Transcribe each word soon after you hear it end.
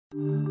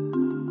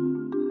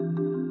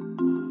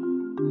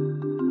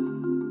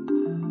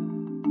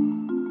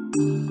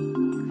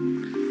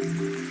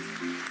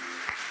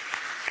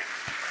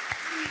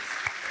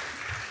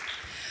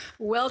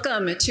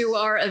Welcome to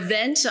our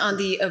event on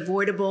the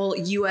avoidable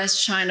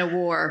U.S.-China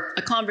war,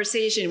 a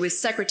conversation with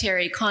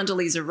Secretary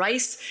Condoleezza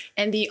Rice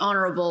and the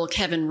Honorable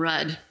Kevin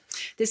Rudd.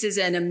 This is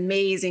an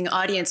amazing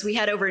audience. We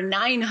had over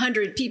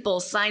 900 people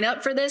sign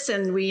up for this,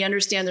 and we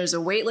understand there's a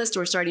wait list.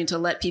 We're starting to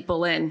let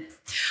people in.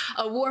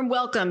 A warm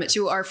welcome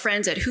to our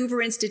friends at Hoover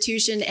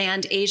Institution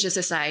and Asia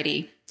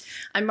Society.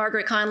 I'm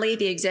Margaret Conley,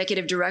 the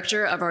Executive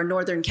Director of our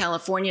Northern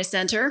California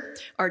Center.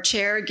 Our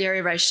chair,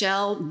 Gary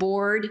Reichel,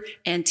 board,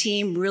 and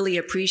team really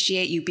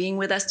appreciate you being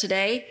with us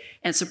today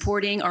and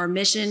supporting our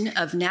mission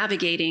of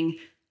navigating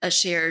a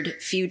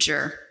shared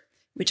future,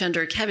 which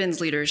under Kevin's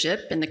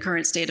leadership in the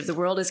current state of the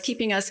world is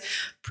keeping us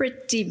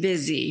pretty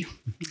busy.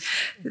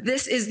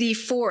 This is the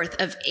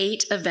fourth of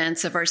 8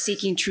 events of our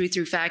Seeking Truth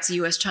Through Facts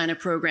U.S.-China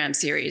program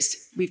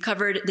series. We've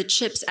covered the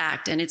CHIPS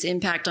Act and its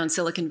impact on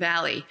Silicon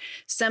Valley,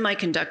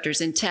 semiconductors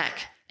and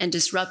tech, and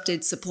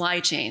disrupted supply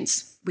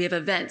chains. We have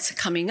events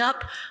coming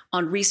up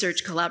on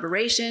research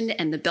collaboration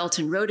and the Belt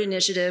and Road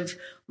Initiative.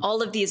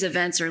 All of these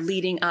events are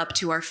leading up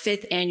to our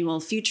 5th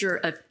annual Future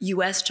of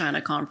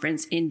U.S.-China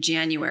conference in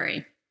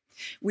January.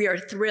 We are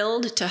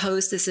thrilled to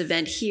host this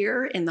event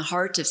here in the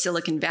heart of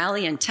Silicon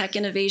Valley and tech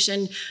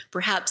innovation,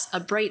 perhaps a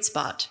bright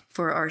spot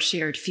for our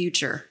shared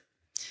future.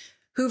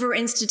 Hoover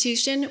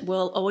Institution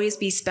will always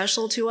be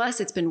special to us.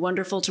 It's been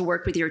wonderful to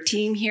work with your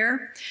team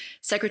here.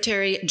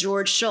 Secretary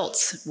George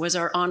Shultz was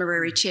our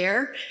honorary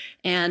chair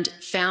and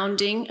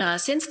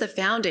since the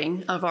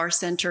founding of our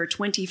center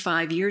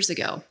 25 years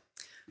ago.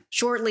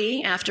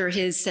 Shortly after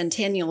his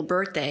centennial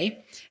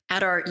birthday,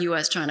 at our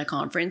U.S.-China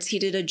conference, he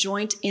did a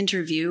joint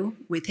interview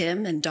with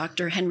him and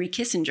Dr. Henry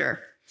Kissinger.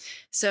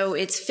 So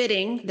it's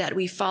fitting that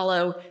we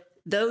follow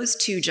those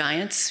two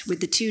giants with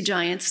the two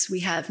giants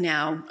we have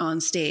now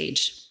on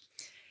stage.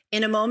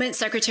 In a moment,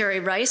 Secretary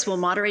Rice will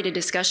moderate a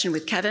discussion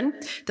with Kevin.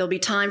 There'll be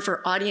time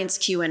for audience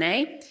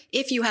Q&A.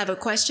 If you have a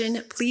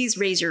question, please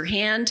raise your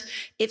hand.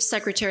 If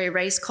Secretary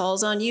Rice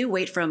calls on you,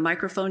 wait for a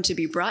microphone to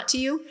be brought to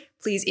you.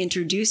 Please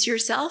introduce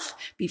yourself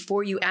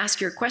before you ask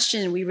your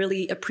question. We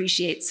really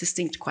appreciate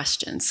succinct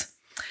questions.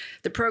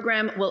 The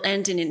program will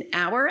end in an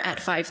hour at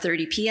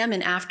 5:30 p.m.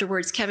 and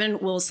afterwards, Kevin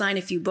will sign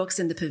a few books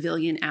in the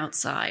pavilion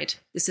outside.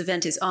 This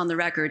event is on the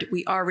record.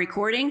 We are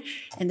recording,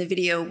 and the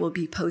video will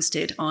be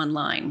posted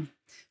online.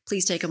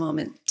 Please take a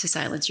moment to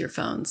silence your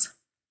phones.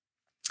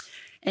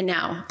 And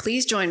now,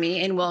 please join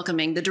me in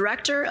welcoming the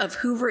director of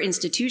Hoover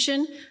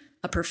Institution,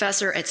 a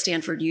professor at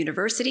Stanford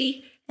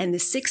University, and the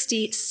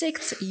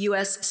 66th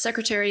U.S.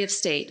 Secretary of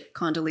State,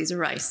 Condoleezza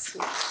Rice.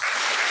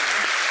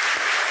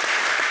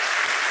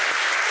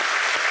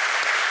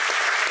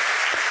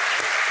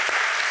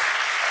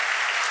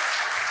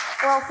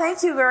 Well,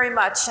 thank you very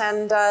much.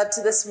 And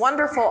to this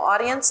wonderful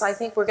audience, I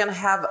think we're going to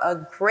have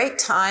a great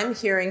time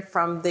hearing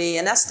from the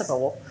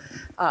inestimable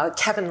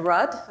Kevin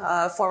Rudd,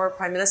 former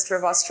Prime Minister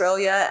of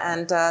Australia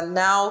and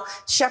now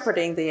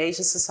shepherding the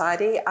Asia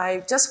Society.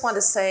 I just want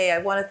to say I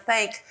want to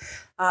thank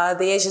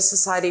the Asia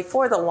Society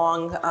for the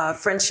long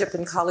friendship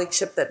and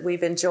colleagueship that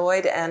we've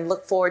enjoyed and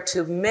look forward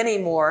to many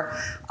more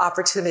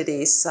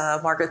opportunities.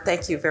 Margaret,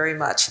 thank you very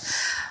much.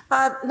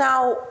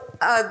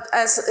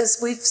 As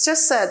we've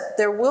just said,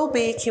 there will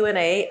be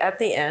Q&A at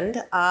the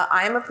end.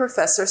 I am a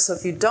professor, so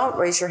if you don't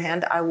raise your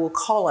hand, I will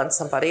call on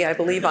somebody. I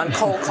believe on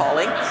cold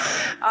calling.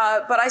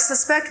 But I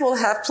suspect we'll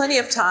have plenty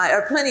of time,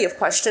 or plenty of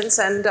questions,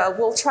 and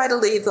we'll try to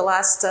leave the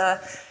last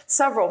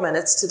several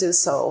minutes to do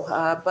so.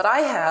 But I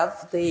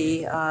have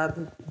the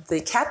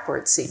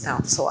catbird seat now,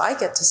 so I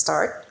get to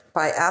start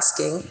by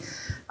asking,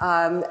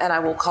 and I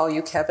will call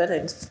you Kevin,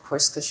 and of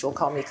course, because you'll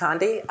call me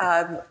Condi.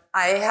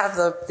 I have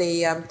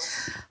the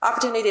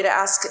opportunity to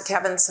ask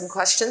Kevin some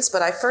questions,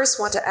 but I first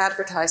want to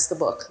advertise the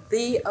book,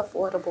 The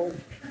Affordable.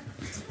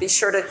 Be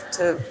sure to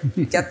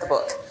get the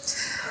book.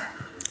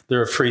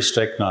 There are free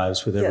steak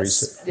knives with every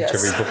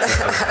book.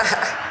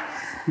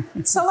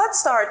 So let's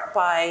start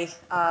by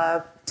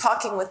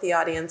talking with the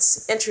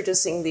audience,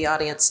 introducing the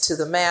audience to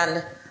the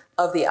man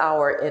of the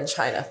hour in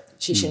China,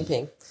 Xi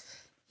Jinping.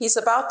 He's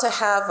about to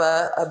have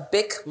a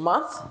big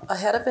month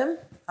ahead of him.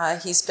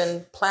 He's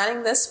been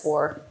planning this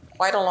for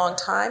quite a long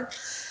time.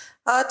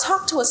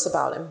 Talk to us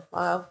about him.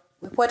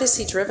 What is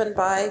he driven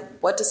by?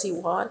 What does he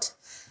want?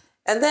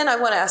 And then I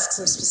want to ask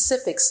some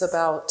specifics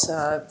about,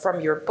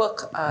 from your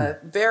book,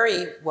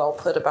 very well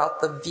put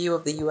about the view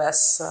of the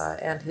U.S.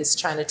 And his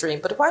China dream.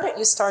 But why don't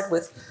you start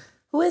with,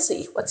 who is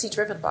he? What's he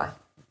driven by?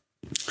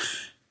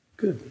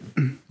 Good.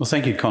 Well,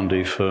 thank you,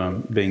 Condi,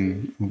 for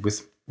being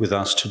with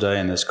us today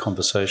in this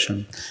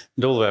conversation.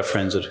 And all of our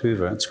friends at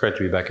Hoover. It's great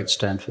to be back at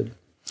Stanford.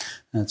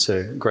 It's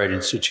a great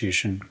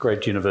institution,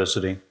 great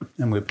university,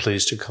 and we're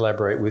pleased to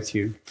collaborate with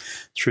you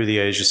through the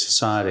Asia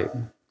Society.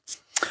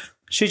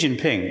 Xi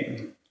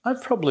Jinping,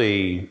 I've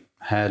probably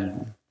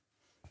had,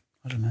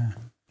 8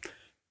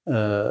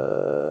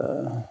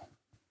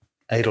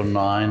 or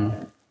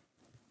 9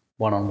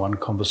 one-on-one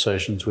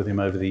conversations with him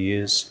over the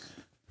years.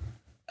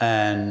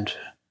 And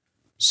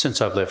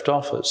since I've left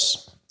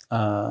office,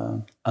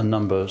 a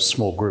number of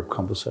small group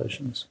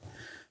conversations.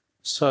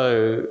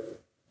 So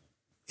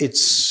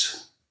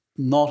it's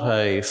not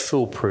a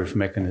foolproof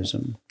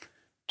mechanism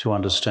to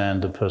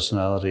understand the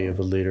personality of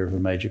a leader of a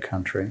major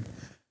country,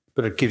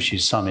 but it gives you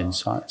some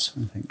insights,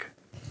 I think.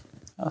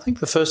 I think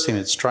the first thing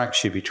that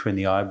strikes you between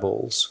the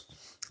eyeballs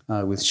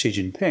with Xi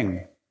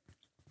Jinping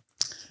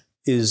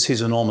is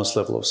his enormous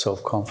level of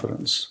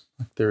self-confidence.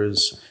 There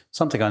is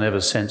something I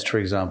never sensed, for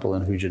example,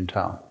 in Hu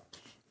Jintao,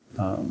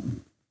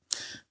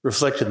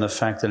 reflected in the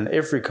fact that in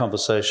every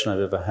conversation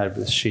I've ever had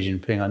with Xi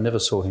Jinping, I never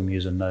saw him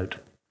use a note.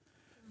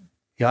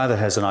 He either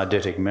has an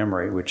eidetic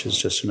memory, which is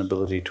just an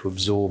ability to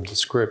absorb the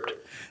script,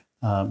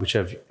 which,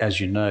 as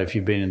you know, if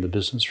you've been in the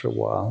business for a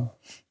while,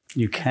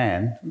 you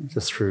can,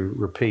 just through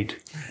repeat.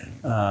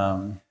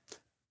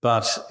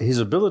 But his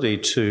ability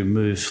to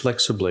move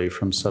flexibly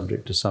from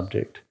subject to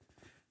subject,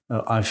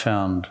 I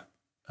found,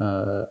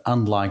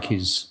 unlike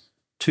his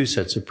two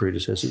sets of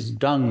predecessors,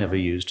 Deng never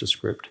used a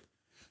script,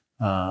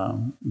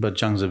 but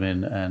Jiang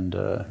Zemin and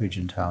Hu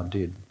Jintao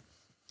did.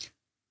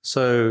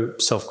 So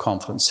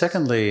self-confidence.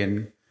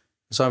 Secondly,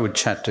 as I would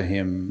chat to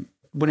him,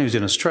 when he was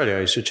in Australia,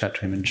 I used to chat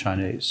to him in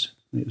Chinese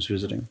when he was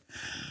visiting.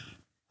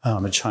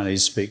 I'm a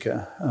Chinese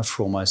speaker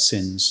for all my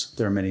sins.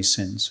 There are many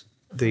sins.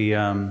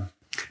 And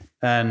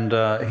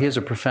he has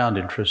a profound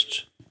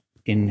interest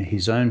in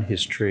his own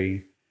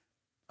history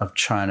of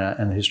China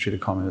and the history of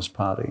the Communist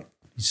Party.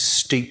 He's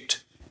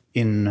steeped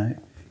in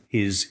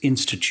his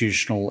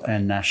institutional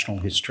and national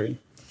history.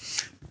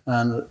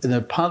 And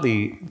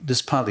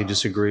this partly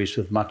disagrees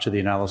with much of the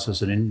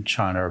analysis in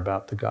China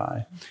about the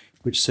guy,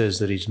 which says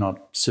that he's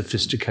not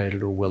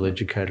sophisticated or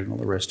well-educated and all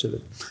the rest of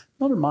it.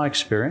 Not in my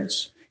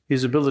experience.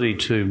 His ability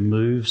to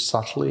move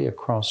subtly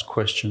across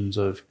questions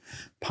of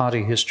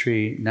party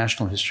history,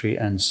 national history,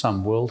 and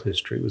some world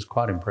history was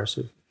quite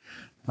impressive.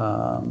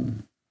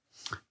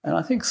 And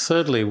I think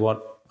thirdly,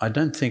 I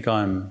don't think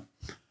I'm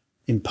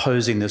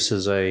imposing this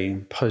as a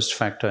post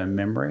facto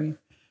memory,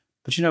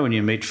 but when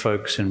you meet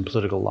folks in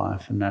political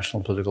life and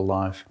national political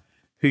life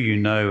who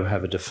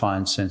have a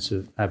defined sense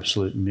of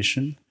absolute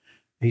mission,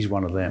 he's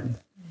one of them.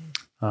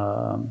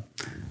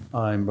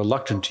 I'm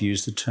reluctant to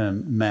use the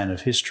term man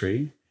of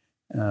history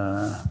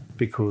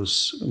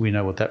because we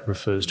know what that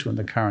refers to in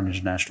the current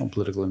international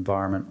political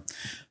environment,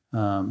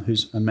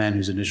 who's a man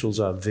whose initials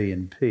are V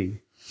and P.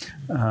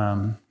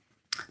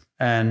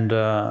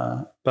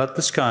 But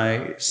this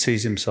guy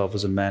sees himself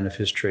as a man of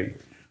history,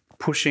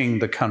 pushing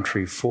the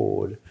country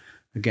forward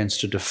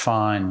against a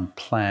defined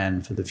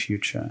plan for the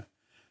future.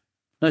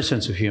 No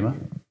sense of humour,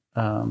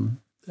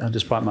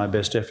 despite my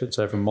best efforts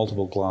over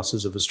multiple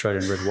glasses of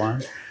Australian red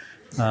wine.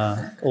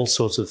 All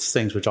sorts of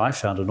things which I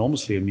found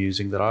enormously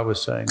amusing that I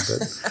was saying,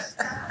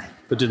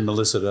 but didn't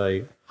elicit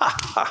a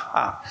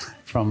ha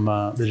from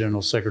the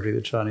General Secretary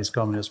of the Chinese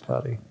Communist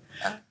Party.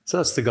 So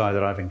that's the guy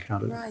that I've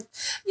encountered. Right.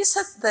 You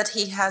said that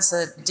he has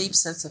a deep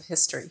sense of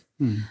history.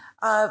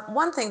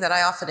 One thing that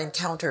I often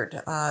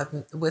encountered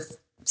with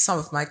some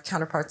of my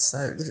counterparts,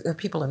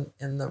 people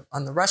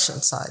on the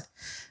Russian side,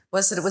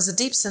 was that it was a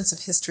deep sense of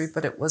history,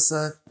 but it was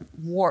a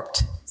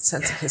warped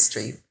sense of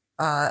history,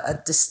 a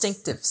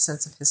distinctive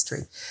sense of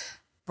history,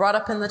 brought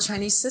up in the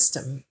Chinese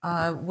system.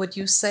 Would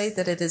you say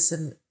that it is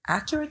an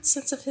accurate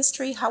sense of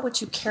history? How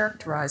would you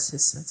characterize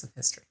his sense of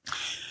history?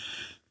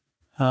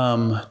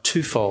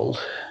 Twofold.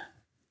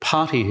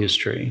 Party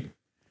history,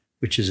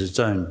 which is its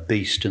own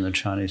beast in the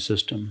Chinese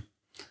system.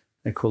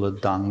 They call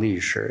it Dang Li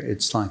Shi.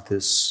 It's like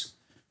this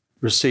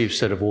received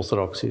set of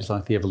orthodoxies,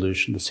 like the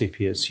evolution of the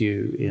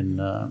CPSU in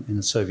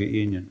the Soviet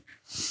Union.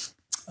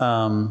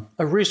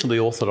 A reasonably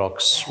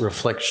orthodox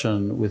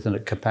reflection with a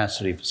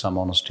capacity for some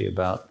honesty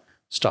about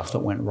stuff that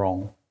went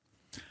wrong.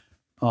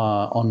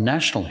 On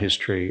national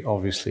history,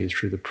 obviously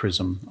through the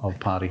prism of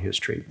party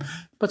history,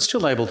 but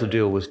still able to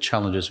deal with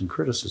challenges and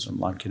criticism,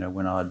 like,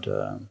 when I'd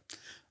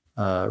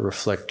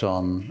reflect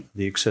on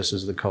the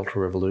excesses of the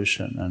Cultural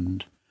Revolution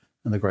and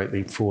the Great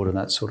Leap Forward and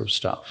that sort of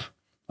stuff.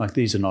 Like,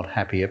 these are not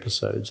happy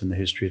episodes in the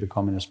history of the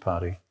Communist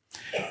Party.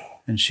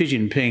 And Xi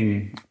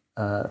Jinping,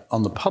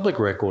 on the public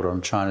record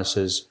on China,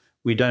 says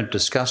we don't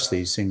discuss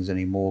these things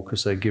anymore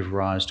because they give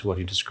rise to what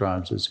he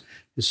describes as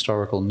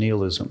historical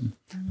nihilism,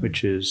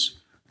 which is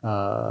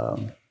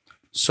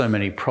so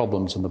many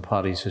problems in the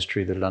party's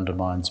history that it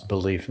undermines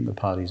belief in the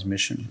party's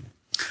mission.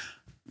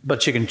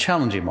 But you can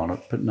challenge him on it,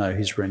 but no,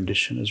 his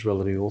rendition is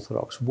relatively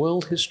orthodox.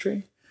 World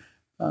history,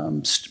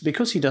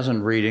 because he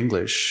doesn't read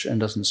English and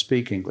doesn't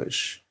speak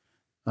English,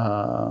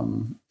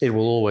 it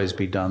will always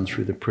be done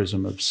through the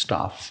prism of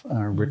stuff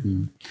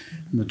written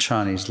in the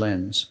Chinese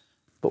lens.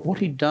 But what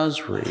he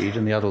does read,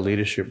 and the other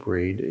leadership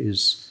read,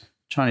 is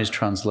Chinese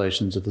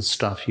translations of the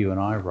stuff you and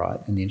I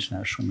write in the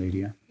international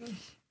media.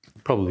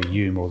 Probably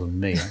you more than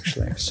me,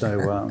 actually.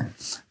 So,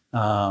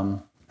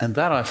 and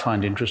that I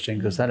find interesting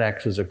because that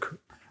acts as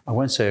I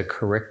won't say a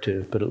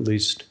corrective, but at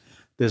least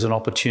there's an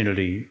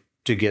opportunity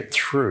to get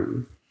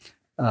through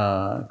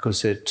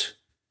because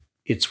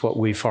it's what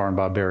we foreign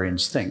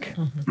barbarians think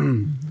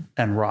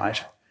and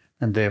write,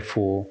 and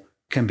therefore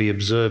can be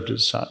observed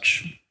as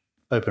such,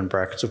 open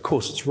brackets. Of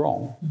course, it's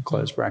wrong,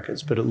 close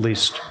brackets, but at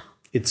least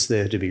it's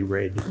there to be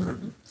read.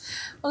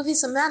 Well, if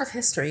he's a man of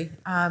history,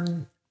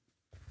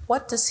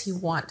 what does he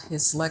want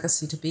his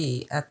legacy to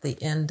be at the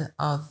end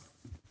of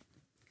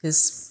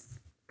his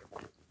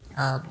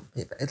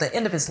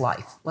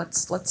life?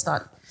 Let's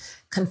not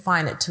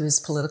confine it to his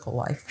political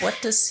life. What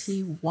does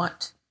he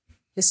want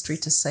history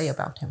to say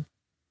about him?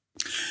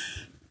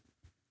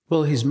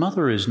 Well, his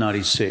mother is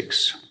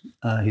 96.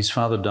 His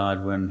father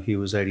died when he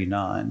was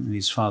 89, and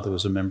his father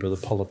was a member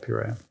of the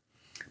Politburo,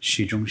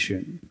 Xi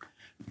Zhongxun.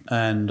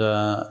 And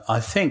I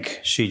think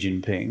Xi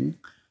Jinping,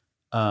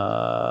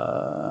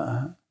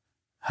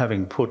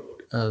 having put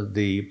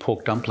the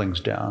pork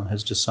dumplings down,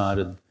 has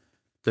decided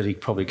that he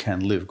probably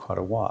can live quite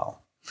a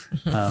while.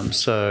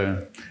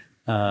 So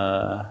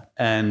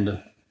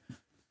when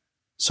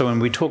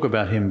we talk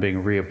about him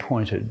being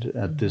reappointed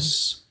at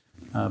this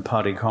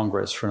party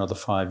congress for another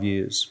 5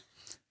 years,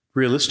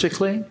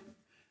 realistically,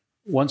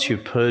 once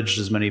you've purged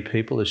as many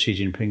people as Xi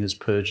Jinping has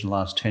purged in the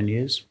last 10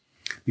 years,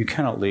 you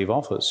cannot leave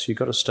office. You've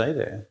got to stay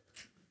there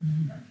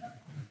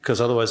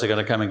because otherwise they're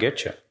going to come and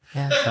get you.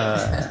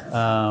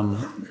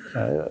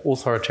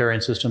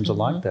 Authoritarian systems are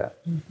like that.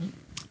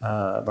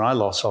 When I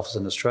lost office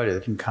in Australia, they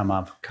didn't come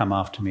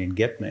after me and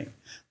get me,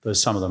 though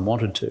some of them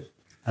wanted to.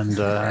 And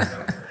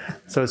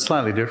so it's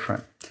slightly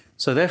different.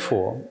 So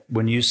therefore,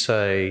 when you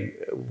say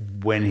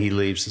when he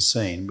leaves the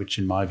scene, which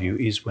in my view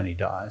is when he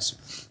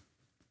dies,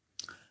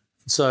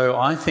 so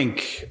I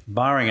think,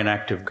 barring an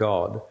act of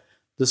God,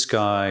 this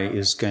guy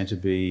is going to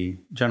be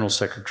General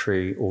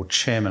Secretary or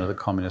Chairman of the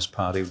Communist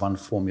Party, one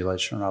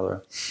formulation or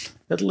another,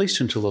 at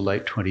least until the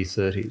late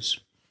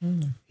 2030s.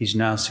 He's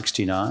now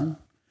 69.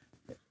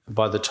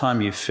 By the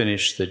time you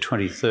finish the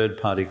 23rd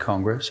Party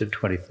Congress in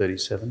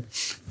 2037,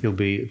 he'll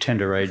be a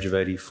tender age of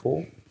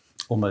 84,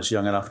 almost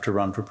young enough to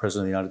run for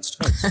President of the United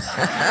States.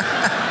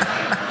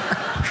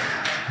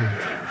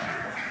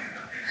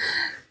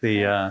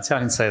 See, I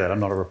can say that. I'm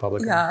not a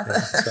Republican. Yeah.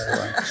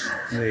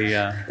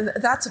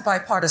 That's a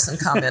bipartisan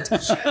comment.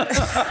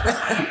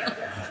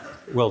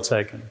 Well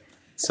taken.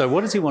 So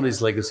what does he want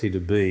his legacy to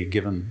be,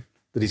 given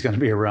that he's going to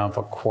be around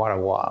for quite a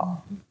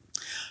while?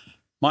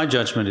 My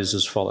judgment is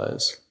as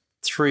follows.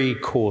 3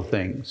 core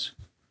things.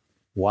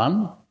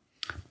 1,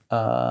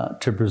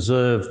 to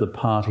preserve the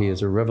party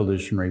as a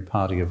revolutionary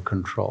party of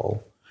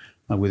control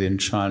within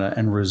China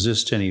and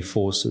resist any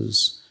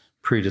forces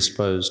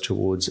predisposed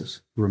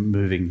towards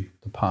removing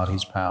the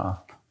party's power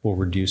or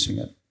reducing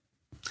it.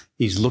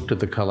 He's looked at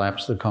the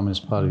collapse of the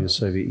Communist Party of the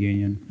Soviet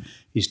Union.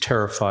 He's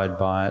terrified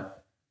by it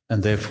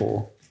and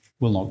therefore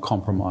will not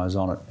compromise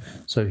on it.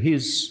 So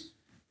his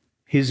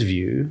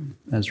view,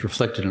 as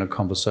reflected in a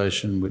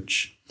conversation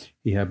which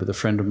he had with a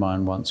friend of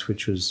mine once,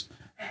 which was,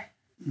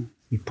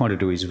 he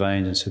pointed to his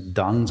veins and said,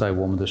 "Dan zai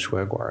wo men de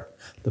shui guai."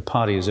 The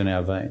party is in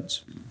our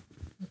veins.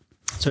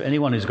 So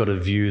anyone who's got a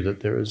view that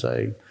there is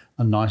a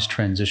nice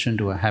transition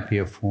to a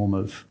happier form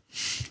of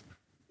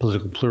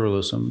political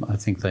pluralism, I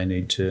think they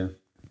need to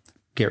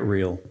get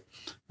real.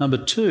 Number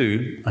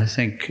 2, I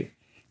think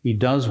he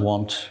does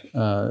want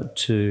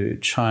to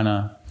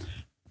China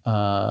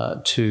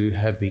to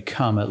have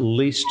become at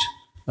least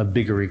a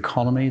bigger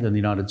economy than the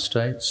United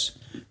States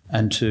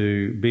and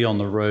to be on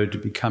the road to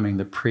becoming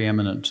the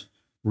preeminent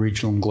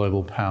regional and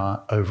global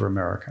power over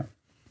America.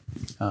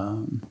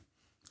 And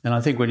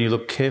I think when you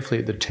look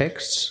carefully at the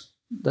texts,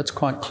 that's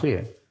quite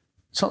clear.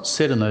 It's not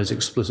said in those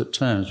explicit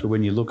terms, but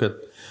when you look at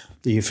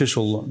the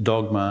official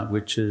dogma,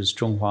 which is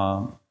中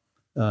华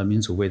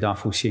民族伟大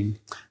复兴,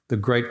 the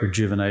great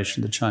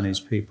rejuvenation of the Chinese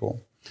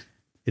people,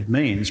 it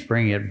means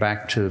bringing it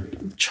back to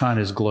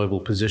China's global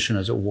position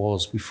as it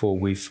was before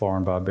we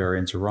foreign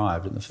barbarians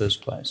arrived in the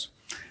first place,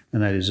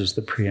 and that is as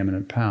the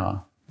preeminent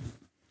power.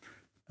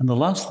 And the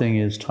last thing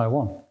is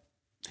Taiwan.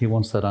 He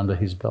wants that under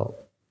his belt,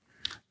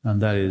 and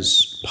that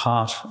is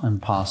part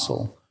and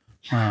parcel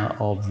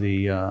of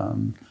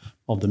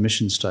the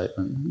mission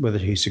statement. Whether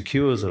he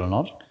secures it or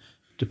not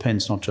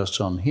depends not just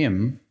on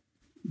him,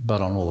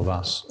 but on all of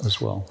us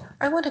as well.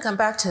 I want to come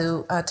back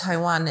to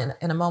Taiwan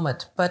in a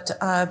moment, but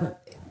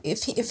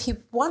if he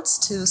wants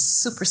to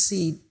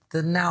supersede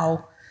the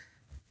now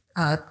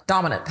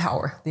dominant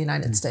power, the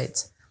United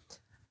States,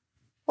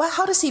 well,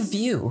 how does he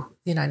view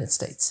the United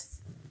States?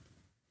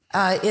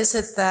 Is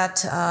it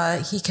that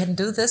he can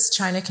do this,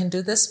 China can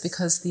do this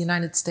because the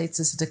United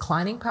States is a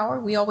declining power?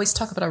 We always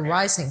talk about a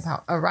rising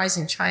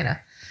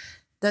China.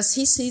 Does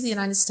he see the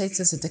United States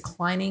as a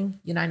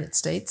declining United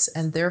States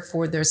and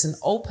therefore there's an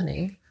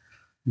opening?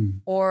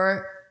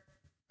 Or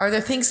are there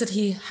things that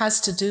he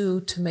has to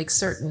do to make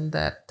certain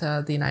that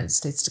the United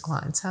States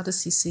declines? How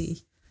does he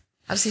see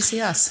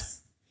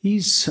us?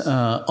 He's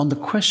on the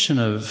question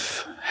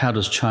of how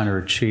does China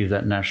achieve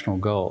that national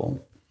goal,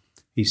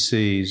 he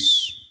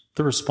sees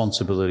the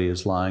responsibility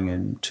is lying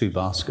in 2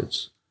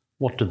 baskets.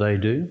 What do they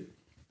do?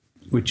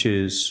 Which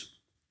is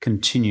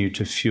continue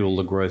to fuel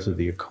the growth of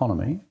the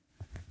economy.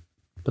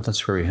 But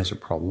that's where he has a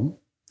problem,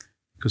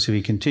 because if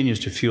he continues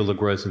to fuel the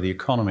growth of the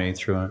economy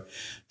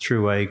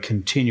through a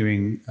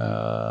continuing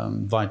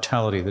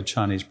vitality of the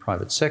Chinese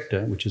private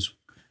sector, which is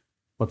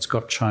what's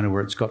got China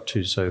where it's got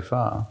to so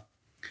far,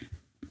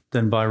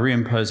 then by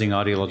reimposing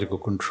ideological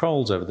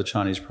controls over the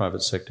Chinese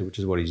private sector, which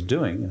is what he's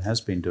doing and has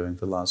been doing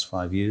for the last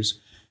 5 years,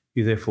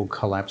 you therefore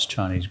collapse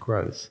Chinese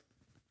growth.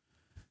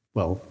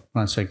 Well,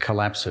 when I say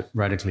collapse it,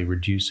 radically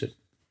reduce it.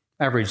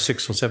 Average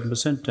 6 or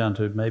 7% down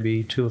to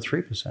maybe 2 or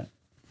 3%.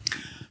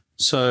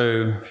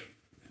 So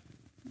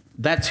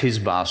that's his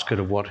basket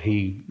of what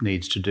he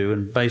needs to do.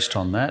 And based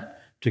on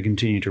that, to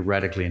continue to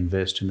radically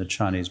invest in the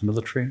Chinese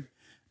military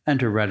and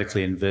to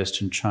radically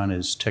invest in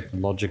China's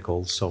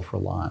technological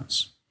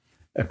self-reliance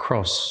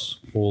across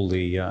all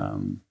the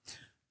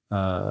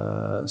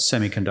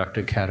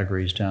semiconductor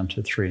categories down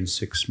to 3 and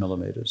 6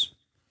 millimeters,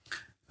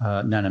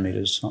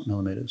 nanometers, not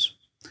millimeters.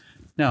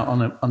 Now, on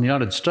the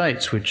United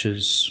States, which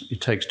is,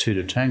 it takes two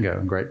to tango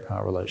in great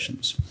power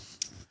relations,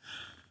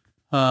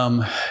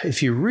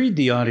 if you read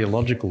the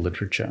ideological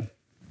literature,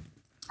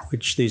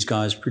 which these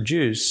guys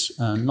produce,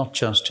 not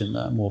just in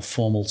the more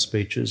formal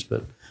speeches,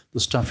 but the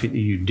stuff that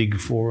you dig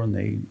for in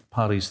the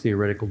party's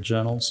theoretical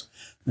journals,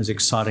 those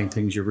exciting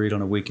things you read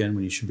on a weekend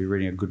when you should be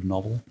reading a good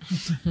novel,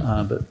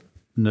 but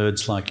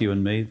nerds like you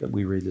and me, that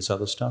we read this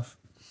other stuff.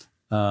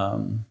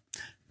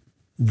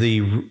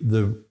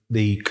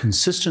 The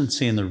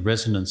consistency and the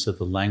resonance of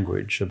the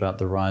language about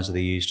the rise of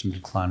the East and the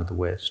decline of the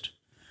West,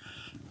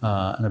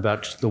 and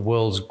about the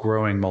world's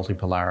growing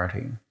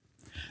multipolarity,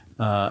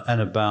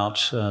 and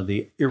about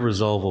the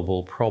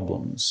irresolvable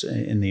problems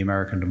in the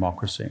American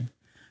democracy,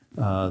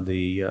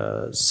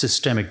 the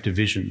systemic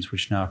divisions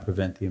which now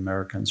prevent the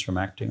Americans from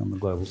acting on the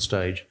global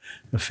stage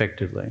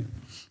effectively.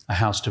 A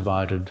house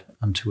divided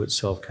unto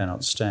itself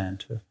cannot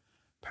stand, to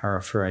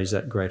paraphrase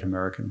that great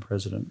American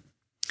president.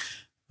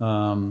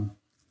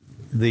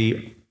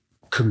 The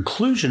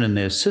conclusion in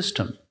their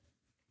system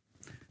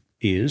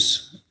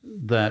is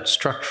that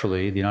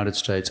structurally the United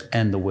States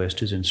and the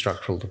West is in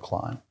structural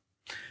decline,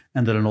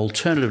 and that an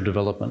alternative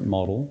development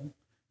model,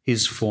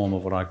 his form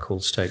of what I call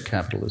state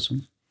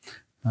capitalism,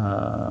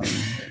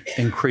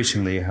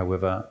 increasingly,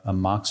 however, a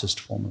Marxist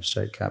form of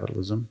state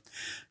capitalism,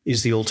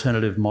 is the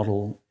alternative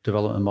model,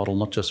 development model,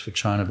 not just for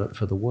China but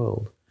for the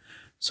world.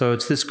 So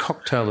it's this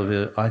cocktail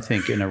of, I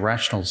think, an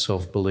irrational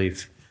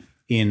self-belief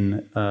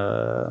in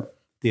the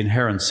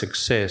inherent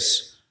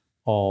success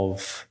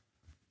of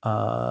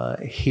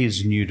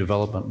his new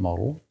development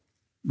model,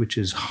 which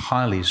is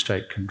highly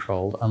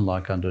state-controlled,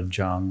 unlike under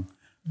Jiang,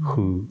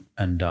 Hu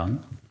and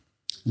Deng.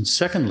 And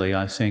secondly,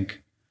 I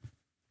think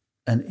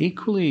an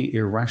equally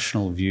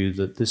irrational view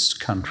that this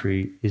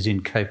country is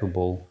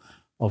incapable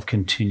of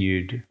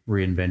continued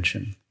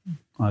reinvention,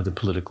 either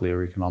politically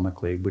or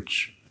economically,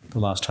 which the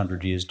last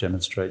 100 years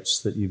demonstrates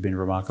that you've been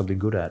remarkably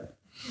good at.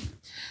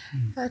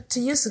 To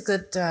use a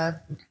good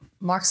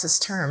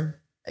Marxist term,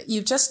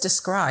 you've just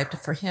described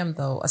for him,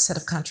 though, a set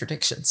of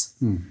contradictions.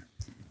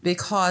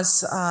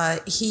 Because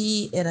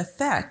he, in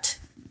effect,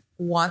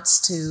 wants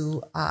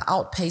to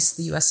outpace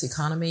the U.S.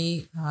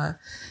 economy,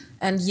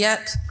 and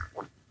yet,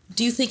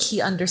 do you think he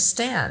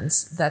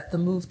understands that the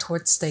move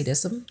towards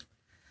statism,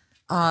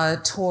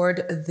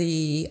 toward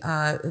the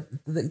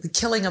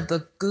killing of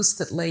the goose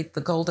that laid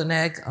the golden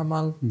egg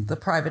among the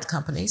private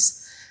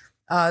companies,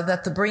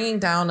 that the bringing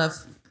down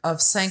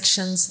of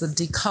sanctions, the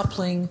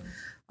decoupling,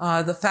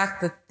 the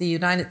fact that the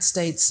United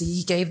States,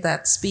 he gave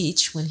that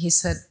speech when he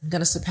said, I'm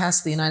going to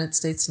surpass the United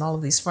States in all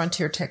of these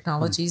frontier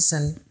technologies,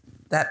 and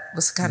that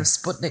was kind of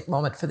Sputnik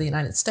moment for the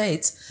United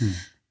States.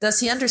 Does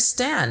he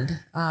understand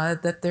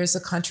that there's a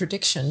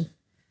contradiction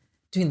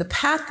between the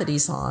path that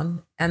he's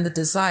on and the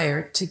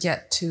desire to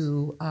get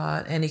to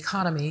an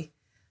economy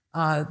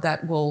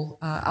that will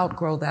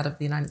outgrow that of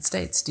the United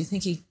States? Do you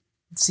think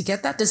does he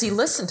get that? Does he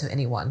listen to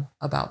anyone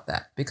about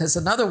that? Because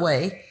another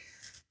way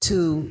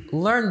to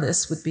learn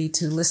this would be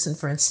to listen,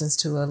 for instance,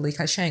 to a Li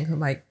Ka-shing who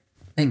might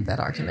make that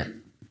argument.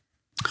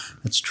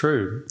 That's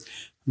true.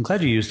 I'm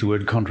glad you used the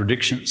word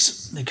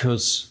contradictions,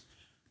 because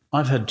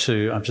I've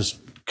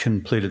just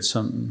completed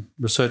some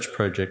research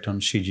project on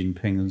Xi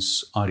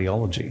Jinping's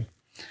ideology,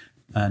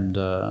 and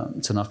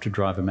it's enough to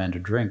drive a man to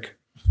drink,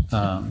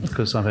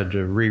 because I've had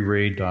to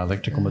reread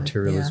dialectical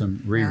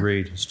materialism,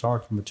 reread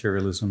historical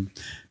materialism,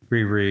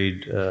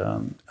 reread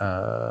the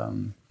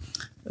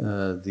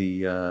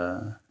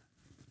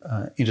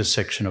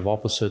intersection of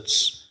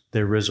opposites,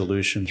 their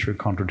resolution through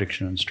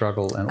contradiction and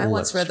struggle, and all that. I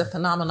once read The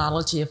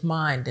Phenomenology of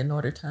Mind in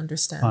order to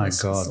understand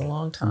this. My God. It's a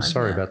long time. I'm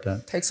sorry about that.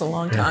 It takes a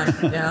long time,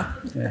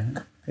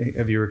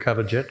 Have you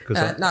recovered yet?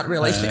 Not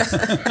really.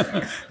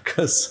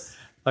 Because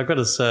I've got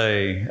to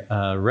say,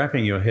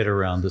 wrapping your head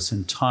around this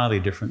entirely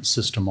different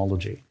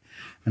systemology,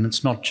 and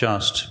it's not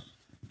just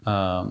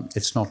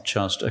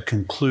a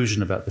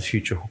conclusion about the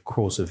future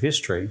course of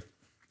history,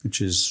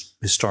 which is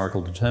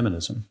historical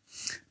determinism.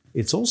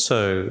 It's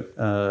also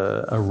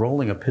a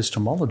rolling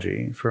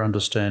epistemology for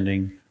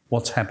understanding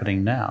what's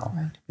happening now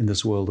in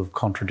this world of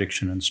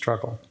contradiction and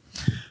struggle.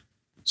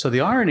 So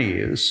the irony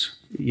is,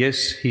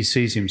 yes, he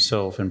sees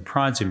himself and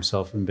prides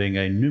himself in being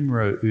a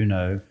numero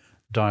uno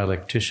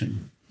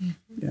dialectician.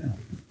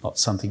 not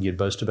something you'd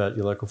boast about at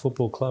your local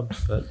football club,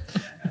 but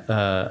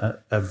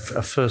a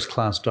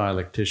first-class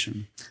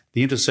dialectician.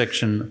 The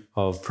intersection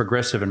of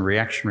progressive and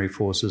reactionary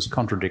forces,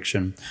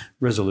 contradiction,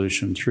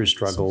 resolution through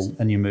struggle,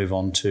 and you move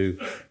on to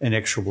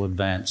inexorable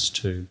advance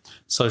to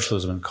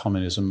socialism and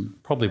communism,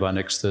 probably by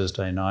next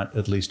Thursday night,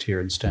 at least here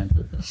in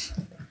Stanford.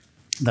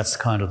 That's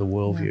kind of the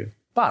worldview. Yeah.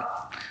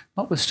 But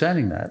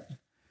notwithstanding that,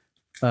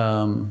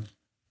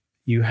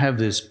 you have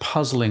this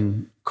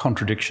puzzling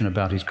contradiction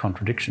about his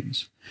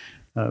contradictions,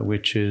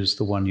 which is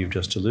the one you've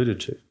just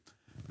alluded to.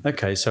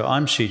 Okay, so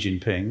I'm Xi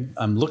Jinping.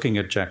 I'm looking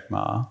at Jack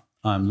Ma.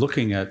 I'm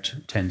looking at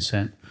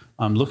Tencent.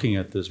 I'm looking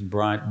at this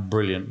bright,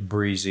 brilliant,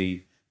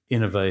 breezy,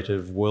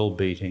 innovative,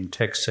 world-beating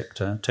tech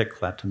sector, tech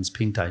platforms,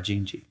 Pingtai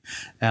Jingji,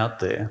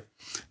 out there.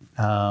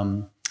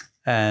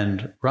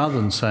 And rather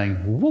than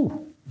saying,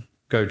 woo,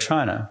 go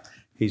China,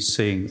 he's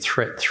seeing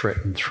threat,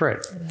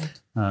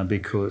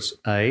 because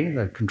A,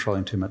 they're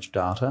controlling too much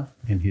data,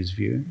 in his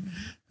view.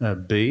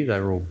 B,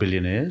 they're all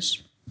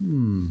billionaires.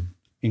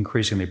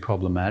 Increasingly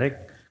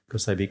problematic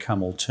because they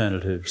become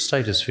alternative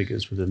status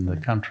figures within the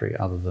country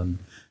other than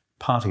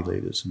party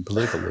leaders and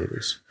political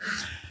leaders.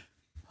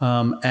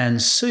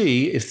 And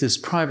C, if this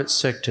private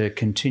sector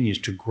continues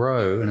to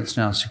grow and it's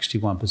now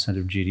 61%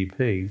 of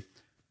GDP,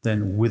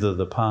 then wither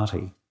the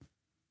party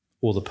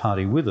or the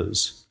party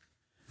withers.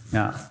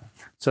 Now,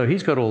 so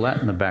he's got all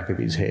that in the back of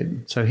his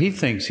head. So he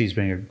thinks he's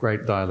being a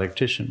great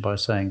dialectician by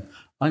saying,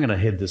 I'm going to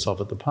head this off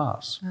at the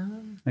pass.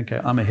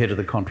 Okay, I'm ahead of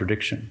the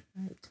contradiction.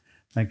 Right.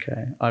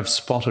 Okay, I've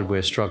spotted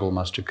where struggle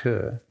must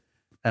occur,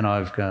 and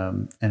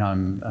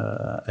I'm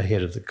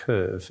ahead of the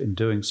curve in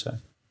doing so.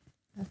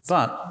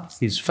 But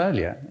his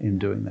failure in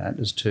doing that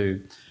is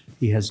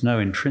he has no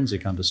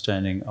intrinsic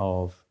understanding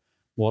of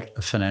what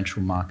a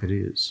financial market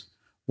is,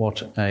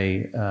 what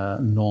a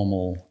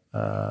normal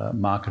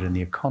market in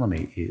the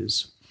economy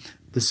is.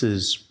 This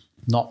is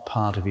not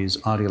part of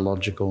his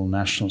ideological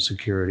national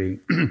security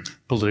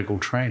political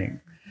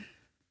training.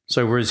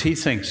 So whereas he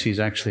thinks he's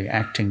actually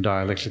acting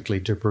dialectically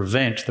to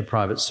prevent the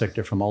private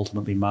sector from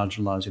ultimately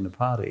marginalising the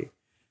party,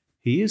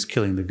 he is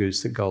killing the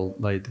goose that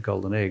laid the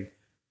golden egg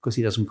because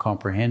he doesn't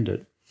comprehend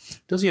it.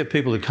 Does he have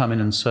people who come in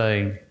and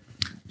say,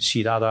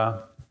 Xi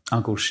Dada,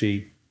 Uncle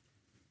Xi,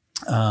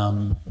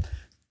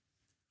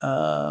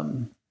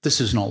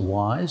 this is not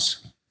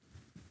wise?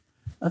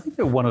 I think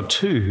there are one or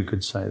two who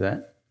could say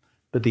that.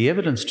 But the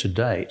evidence to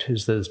date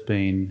is there's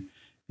been,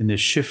 in this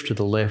shift to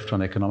the left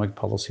on economic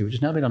policy, which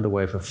has now been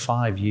underway for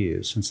 5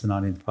 years since the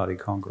 19th Party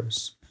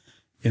Congress,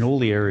 in all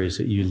the areas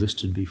that you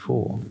listed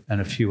before and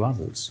a few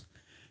others,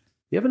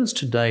 the evidence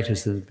to date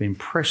is that there's been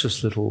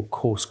precious little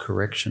course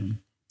correction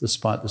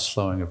despite the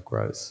slowing of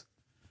growth.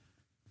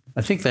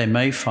 I think they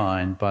may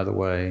find, by the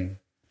way,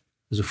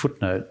 as a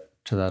footnote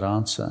to that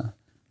answer,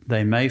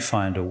 they may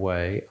find a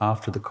way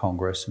after the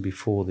Congress and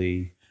before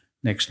the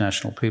next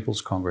National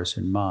People's Congress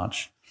in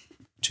March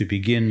to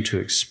begin to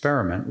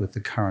experiment with the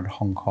current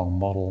Hong Kong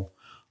model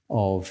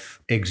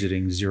of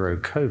exiting zero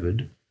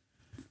COVID.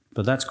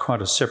 But that's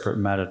quite a separate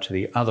matter to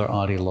the other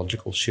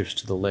ideological shifts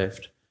to the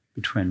left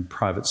between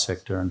private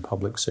sector and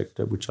public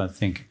sector, which I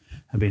think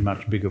have been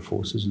much bigger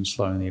forces in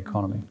slowing the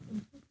economy.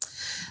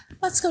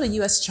 Let's go to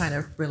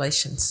U.S.-China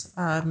relations.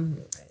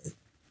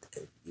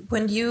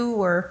 When you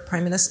were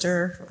Prime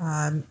Minister,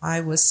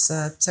 I was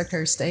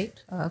Secretary of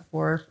State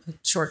for a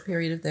short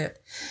period of that.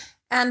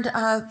 And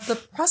the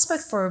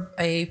prospect for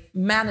a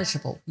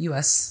manageable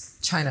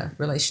U.S.-China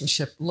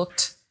relationship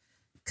looked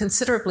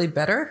considerably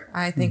better.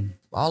 I think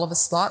all of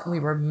us thought we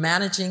were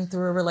managing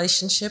through a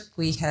relationship.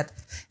 We had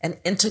an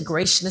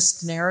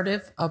integrationist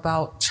narrative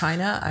about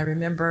China. I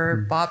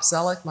remember Bob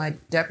Zoellick, my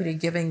deputy,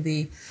 giving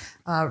the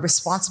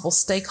responsible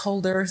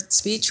stakeholder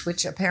speech,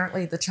 which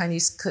apparently the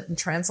Chinese couldn't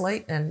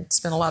translate and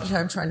spent a lot of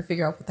time trying to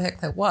figure out what the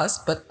heck that was.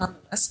 But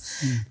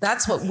nonetheless,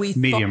 that's what we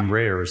Medium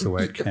rare is the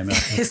way it came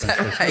out. Is that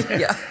right?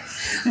 Yeah.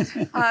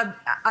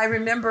 I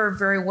remember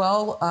very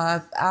well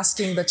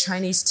asking the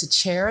Chinese to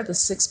chair the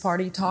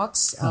six-party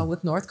talks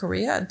with North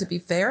Korea. And to be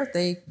fair,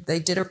 they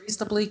did a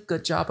reasonably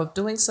good job of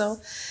doing so.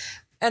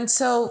 And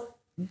so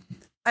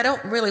I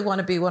don't really want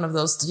to be one of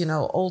those,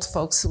 old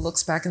folks who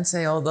looks back and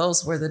say, oh,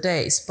 those were the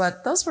days.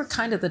 But those were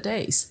kind of the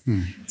days.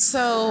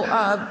 So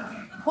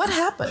what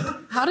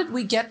happened? How did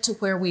we get to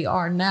where we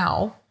are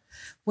now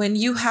when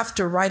you have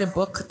to write a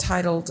book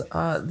titled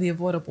The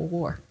Avoidable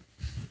War?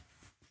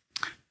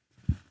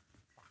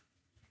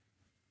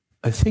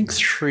 I think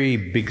three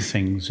big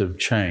things have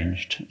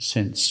changed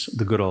since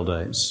the good old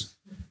days.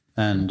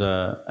 And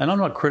I'm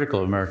not critical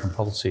of American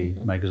policy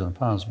makers in the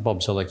past. Bob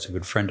Zoellick's a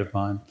good friend of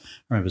mine.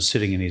 I remember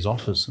sitting in his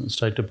office in the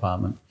State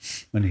Department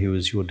when he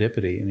was your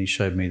deputy, and he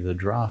showed me the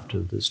draft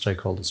of the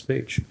stakeholder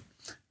speech. And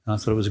I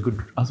thought it was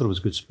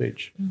a good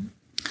speech.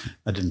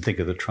 I didn't think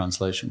of the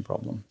translation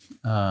problem.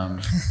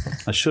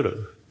 I should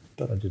have,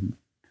 but I didn't.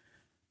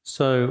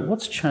 So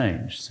what's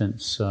changed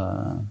since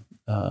that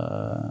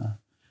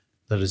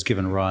has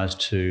given rise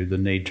to the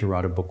need to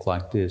write a book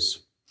like this?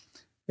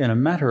 In a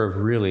matter of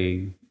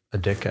really a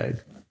decade.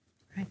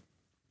 Right.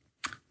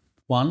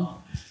 One,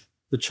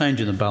 the change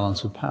in the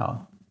balance of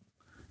power.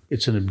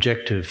 it's an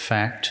objective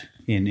fact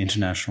in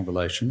international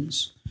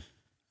relations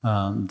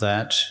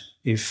that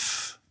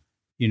if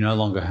you no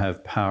longer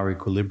have power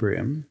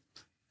equilibrium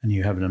and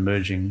you have an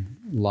emerging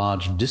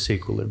large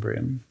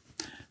disequilibrium,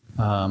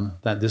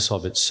 that this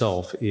of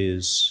itself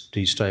is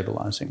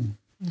destabilizing.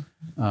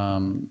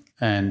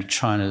 And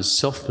China's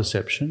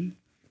self-perception,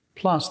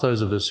 plus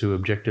those of us who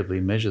objectively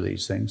measure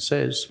these things,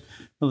 says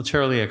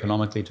militarily,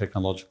 economically,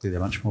 technologically, they're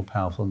much more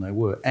powerful than they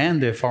were,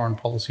 and their foreign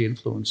policy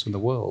influence in the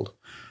world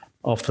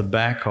off the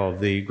back of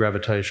the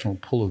gravitational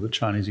pull of the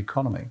Chinese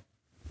economy.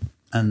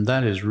 And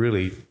that is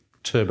really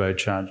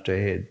turbocharged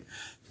ahead.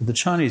 So the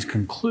Chinese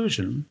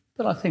conclusion,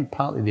 but I think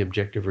partly the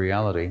objective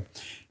reality,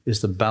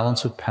 is the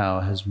balance of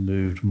power has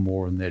moved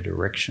more in their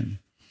direction,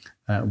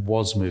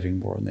 was moving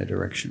more in their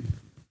direction.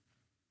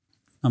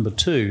 Number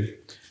two,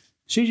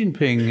 Xi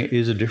Jinping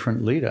is a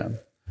different leader.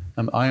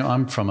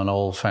 I'm from an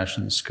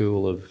old-fashioned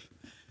school of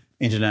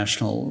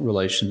international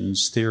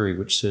relations theory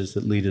which says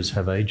that leaders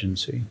have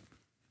agency.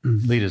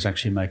 Leaders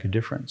actually make a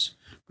difference.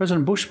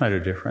 President Bush made a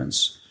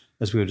difference,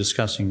 as we were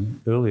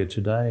discussing earlier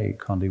today,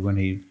 Condi, when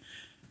he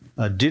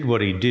did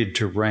what he did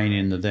to rein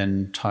in the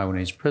then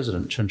Taiwanese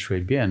president, Chen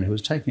Shui-bian, who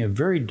was taking a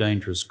very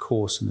dangerous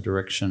course in the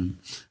direction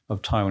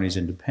of Taiwanese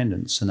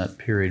independence in that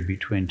period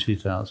between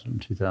 2000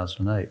 and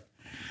 2008.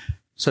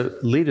 So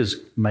leaders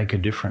make a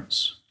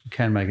difference,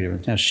 can make a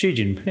difference. Now, Xi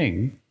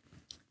Jinping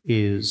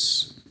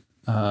is,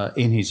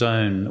 in his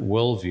own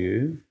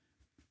worldview,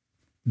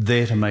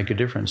 there to make a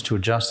difference, to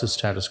adjust the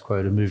status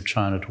quo, to move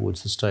China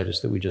towards the status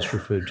that we just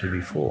referred to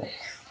before.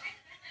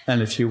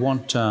 And if you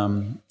want,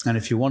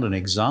 an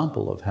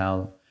example of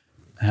how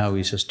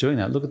he's just doing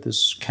that, look at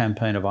this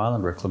campaign of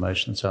island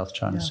reclamation in South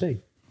China Sea.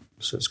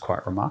 So it's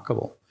quite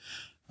remarkable.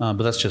 But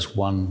that's just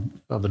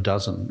one of a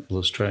dozen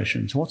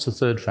illustrations. What's the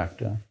third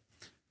factor?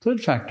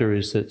 Third factor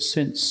is that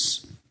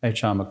since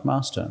H.R.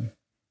 McMaster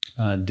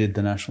did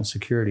the national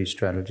security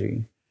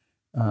strategy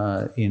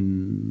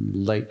in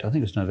late, I think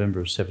it was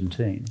November of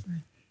 17,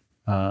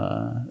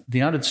 the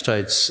United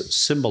States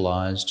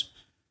symbolised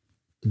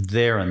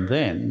there and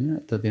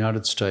then that the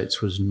United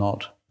States was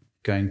not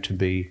going to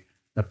be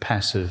a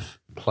passive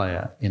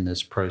player in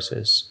this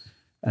process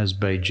as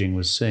Beijing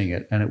was seeing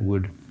it, and it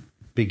would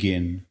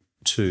begin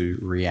to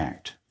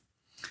react.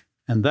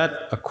 And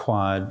that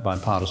acquired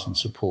bipartisan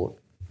support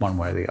one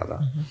way or the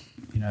other.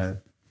 You know,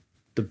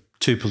 the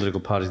two political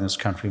parties in this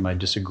country may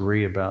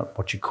disagree about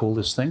what you call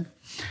this thing,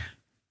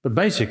 but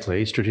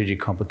basically strategic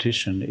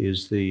competition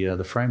is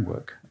the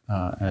framework,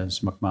 as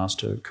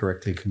McMaster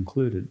correctly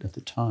concluded at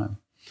the time.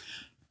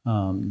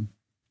 And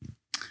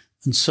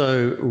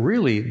so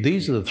really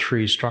these are the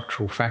three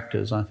structural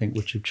factors, I think,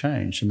 which have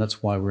changed, and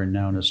that's why we're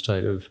now in a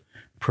state of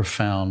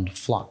profound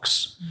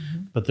flux.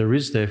 But there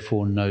is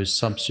therefore no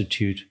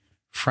substitute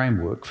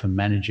framework for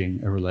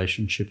managing a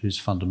relationship whose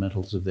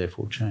fundamentals have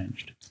therefore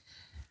changed.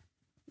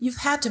 You've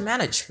had to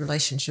manage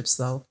relationships,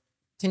 though.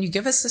 Can you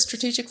give us a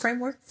strategic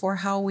framework for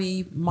how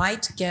we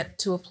might get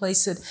to a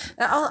place that,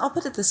 I'll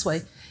put it this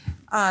way,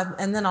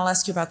 and then I'll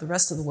ask you about the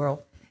rest of the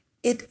world.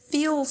 It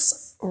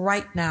feels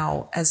right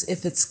now as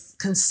if it's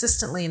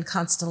consistently and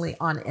constantly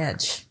on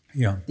edge,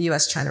 the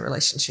U.S.-China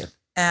relationship.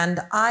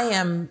 And I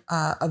am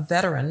a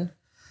veteran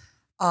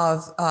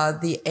of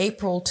the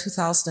April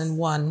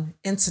 2001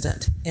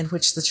 incident in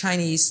which the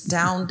Chinese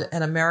downed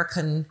an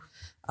American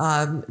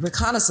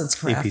reconnaissance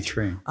craft,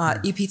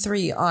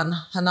 EP3 on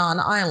Hainan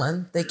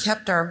Island. They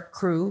kept our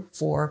crew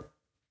for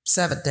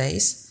 7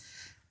 days.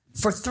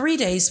 For 3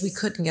 days, we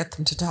couldn't get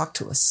them to talk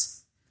to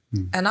us.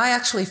 And I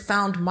actually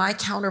found my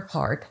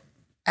counterpart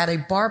at a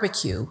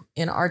barbecue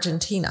in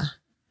Argentina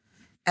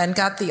and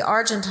got the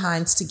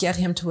Argentines to get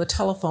him to a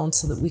telephone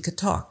so that we could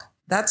talk.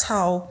 That's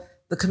how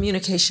the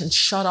communication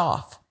shut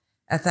off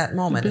at that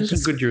moment.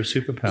 It's good you're a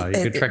superpower.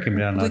 You could track him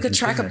down. We could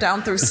track him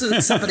down through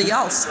somebody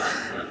else.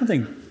 I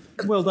think,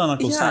 well done,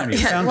 Uncle Sam.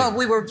 Well,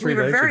 we were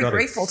very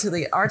grateful to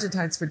the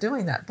Argentines for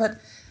doing that.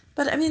 But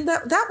I mean,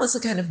 that was a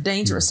kind of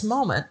dangerous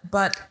moment.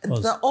 But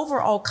the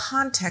overall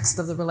context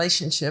of the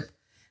relationship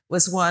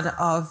was one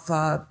of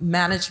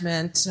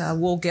management.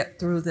 We'll get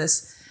through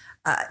this.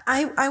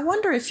 I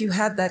wonder if you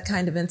had that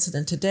kind of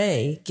incident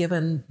today,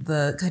 given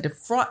the kind of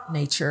fraught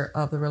nature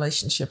of the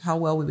relationship, how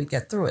well we would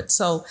get through it.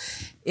 So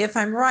if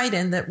I'm right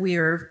in that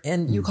we're,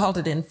 and you called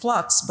it in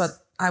flux, but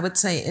I would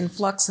say in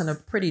flux in a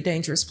pretty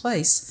dangerous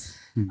place,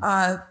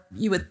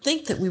 you would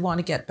think that we want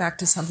to get back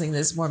to something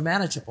that's more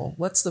manageable.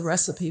 What's the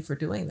recipe for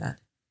doing that?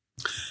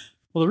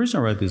 Well, the reason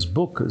I wrote this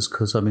book is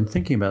because I've been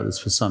thinking about this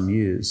for some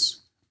years.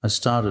 I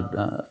started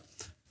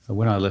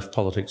when I left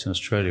politics in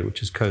Australia,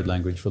 which is code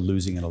language for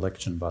losing an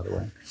election, by the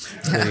way.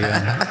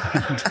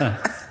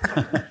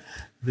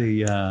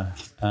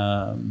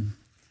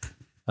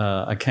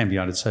 I came to the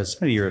United States,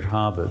 spent a year at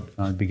Harvard,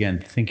 and I began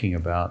thinking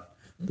about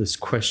this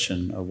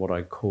question of what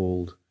I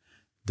called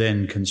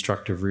then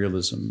constructive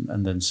realism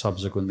and then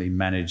subsequently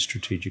managed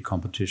strategic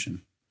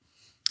competition.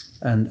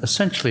 And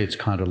essentially it's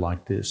kind of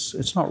like this.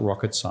 It's not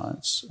rocket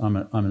science. I'm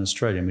an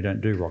Australian. We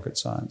don't do rocket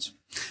science.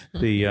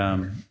 But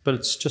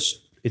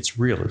it's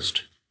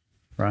realist,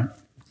 right?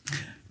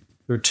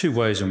 there are two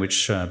ways in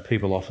which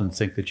people often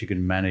think that you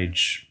can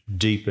manage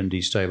deep and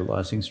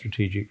destabilising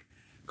strategic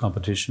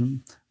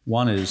competition.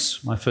 One is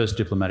my first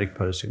diplomatic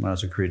posting when I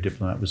was a career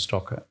diplomat was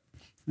Stocker.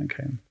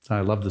 Okay, so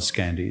I love the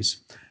Scandies,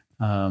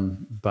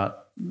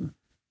 but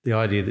the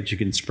idea that you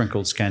can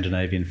sprinkle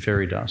Scandinavian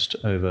fairy dust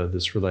over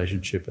this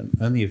relationship and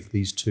only if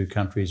these two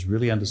countries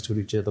really understood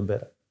each other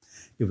better,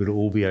 it would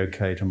all be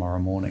okay tomorrow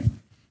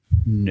morning.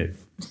 No.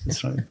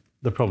 So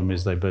the problem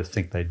is they both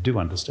think they do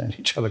understand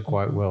each other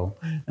quite well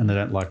and they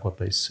don't like what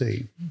they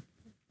see.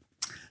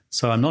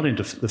 So I'm not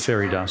into the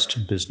fairy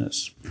dust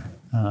business.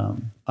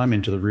 I'm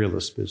into the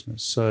realist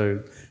business.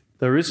 So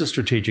there is a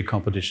strategic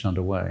competition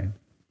underway,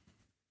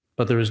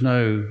 but there is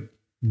no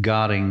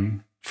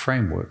guarding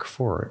framework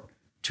for it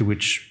to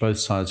which both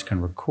sides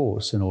can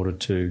recourse in order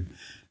to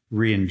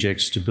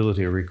re-inject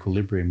stability or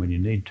equilibrium when you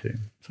need to.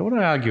 So what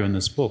I argue in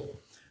this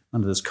book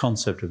under this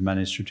concept of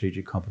managed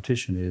strategic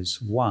competition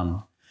is,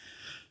 one,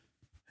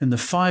 in the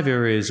 5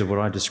 areas of what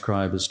I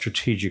describe as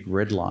strategic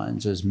red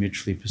lines as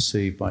mutually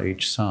perceived by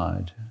each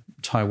side,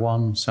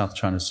 Taiwan, South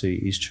China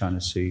Sea, East China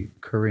Sea,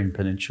 Korean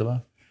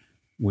Peninsula,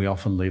 we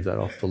often leave that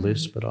off the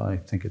list, but I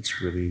think it's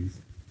really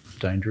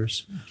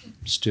dangerous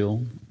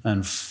still,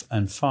 and 5,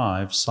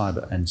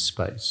 cyber and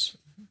space,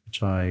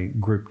 which I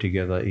group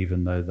together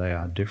even though they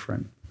are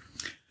different.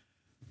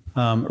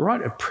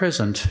 Right at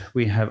present,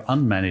 we have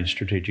unmanaged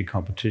strategic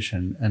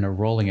competition and a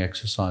rolling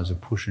exercise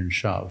of push and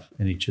shove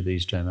in each of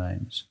these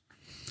domains.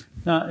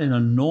 Now, in a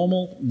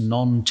normal,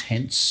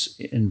 non-tense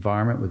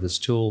environment where there's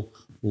still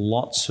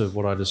lots of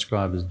what I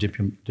describe as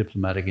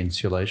diplomatic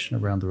insulation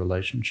around the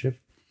relationship,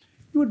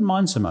 you wouldn't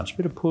mind so much.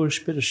 Bit of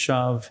push, bit of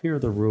shove, here are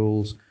the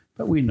rules,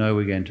 but we know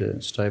we're going to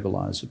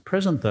stabilise. At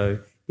present, though,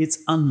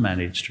 it's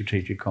unmanaged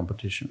strategic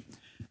competition.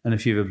 And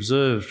if you've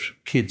observed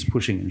kids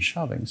pushing and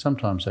shoving,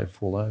 sometimes they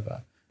fall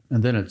over,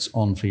 and then it's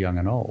on for young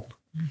and old.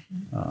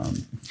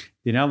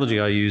 The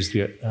analogy I used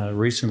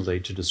recently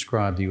to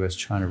describe the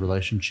US-China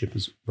relationship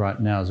right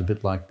now is a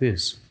bit like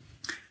this.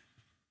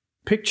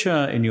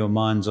 Picture in your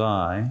mind's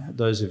eye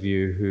those of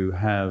you who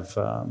have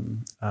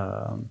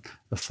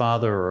a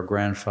father or a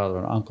grandfather or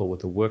an uncle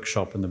with a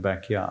workshop in the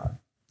backyard,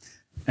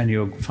 and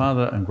your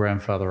father and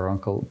grandfather or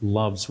uncle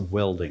loves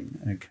welding,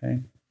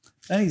 okay?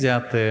 And he's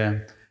out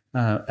there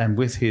and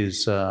with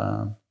his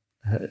a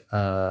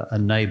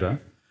neighbour,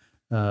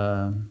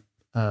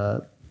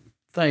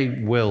 they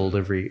weld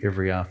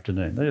every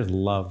afternoon. They just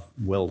love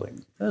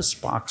welding. There's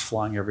sparks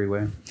flying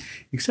everywhere.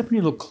 Except when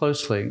you look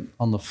closely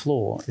on the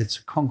floor, it's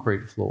a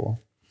concrete floor.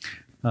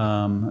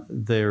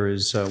 There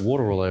is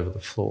water all over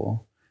the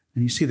floor.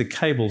 And you see the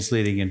cables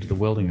leading into the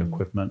welding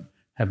equipment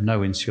have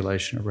no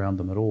insulation around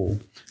them at all.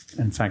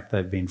 In fact,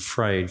 they've been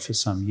frayed for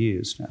some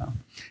years now.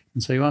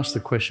 And so you ask the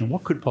question,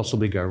 what could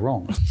possibly go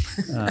wrong?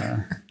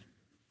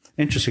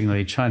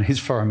 Interestingly,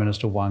 Chinese Foreign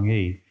Minister Wang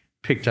Yi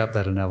picked up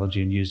that analogy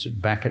and used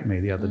it back at me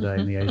the other day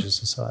in the Asia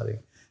Society,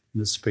 in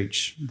the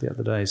speech the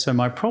other day. So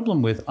my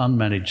problem with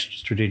unmanaged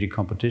strategic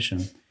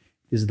competition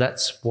is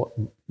that's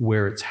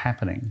where it's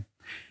happening.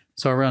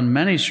 So around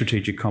managed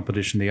strategic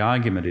competition, the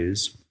argument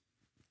is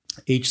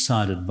each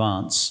side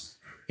advance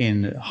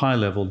in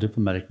high-level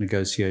diplomatic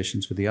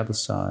negotiations with the other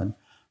side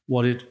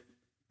what it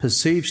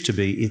perceives to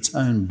be its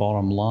own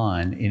bottom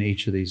line in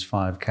each of these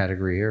 5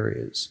 category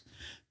areas.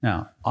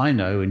 Now, I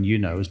know and you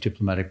know as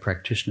diplomatic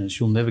practitioners,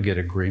 you'll never get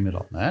agreement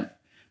on that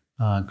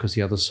because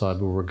the other side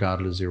will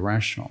regard it as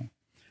irrational.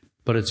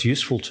 But it's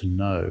useful to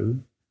know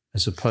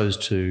as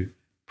opposed to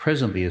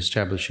presently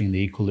establishing the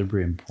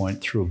equilibrium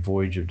point through a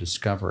voyage of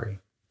discovery.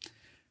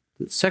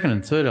 The second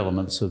and third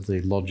elements of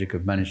the logic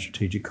of managed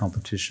strategic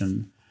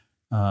competition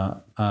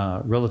are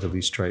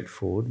relatively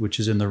straightforward, which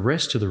is in the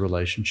rest of the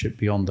relationship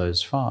beyond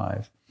those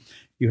 5,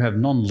 you have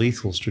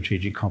non-lethal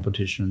strategic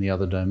competition in the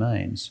other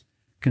domains,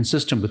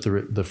 consistent with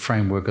the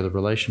framework of the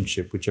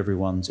relationship, which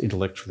everyone's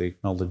intellectually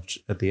acknowledged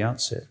at the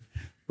outset.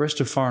 Rest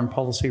of foreign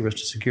policy, rest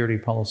of security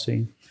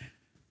policy,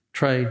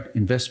 trade,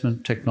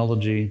 investment,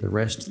 technology, the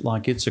rest,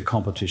 like it's a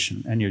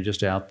competition and you're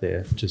just out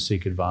there to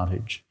seek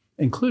advantage,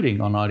 including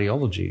on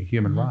ideology,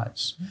 human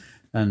rights,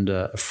 and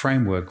a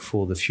framework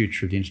for the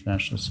future of the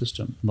international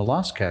system. And the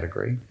last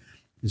category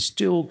is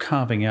still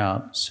carving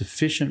out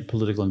sufficient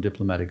political and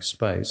diplomatic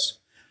space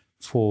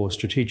for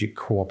strategic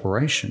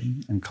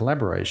cooperation and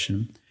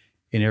collaboration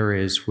in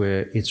areas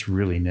where it's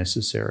really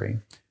necessary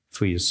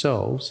for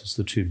yourselves as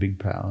the 2 big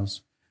powers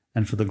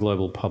and for the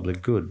global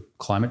public good.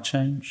 Climate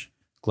change,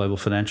 global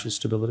financial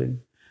stability,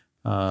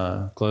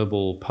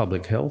 global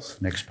public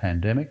health, next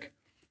pandemic,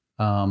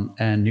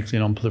 and nuclear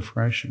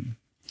non-proliferation.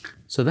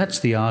 So that's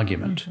the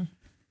argument.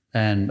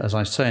 And as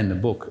I say in the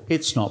book,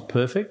 it's not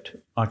perfect.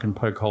 I can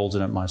poke holes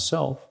in it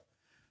myself,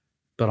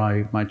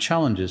 but my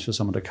challenge is for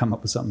someone to come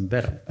up with something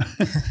better.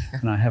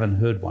 And I haven't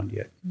heard one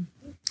yet.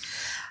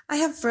 I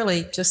have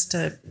really just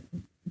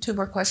 2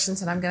 more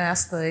questions, and I'm going to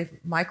ask the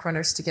mic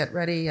runners to get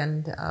ready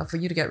and for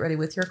you to get ready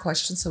with your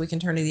questions so we can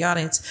turn to the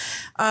audience.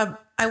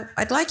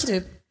 I'd like you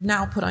to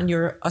now put on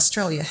your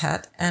Australia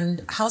hat,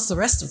 and how's the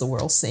rest of the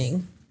world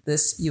seeing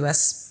this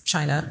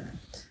U.S.-China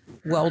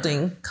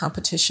welding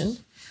competition?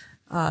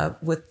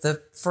 with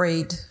the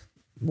frayed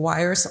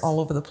wires all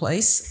over the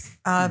place.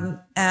 And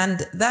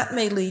that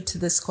may lead to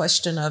this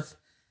question of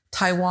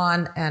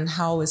Taiwan and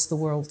how is the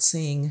world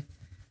seeing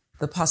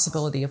the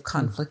possibility of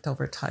conflict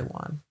over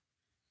Taiwan?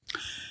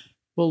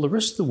 Well, the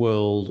rest of the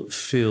world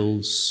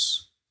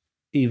feels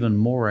even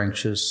more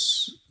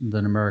anxious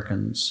than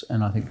Americans,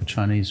 and I think the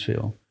Chinese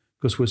feel,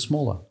 because we're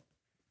smaller.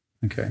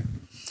 Okay.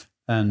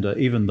 And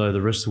even though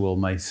the rest of the world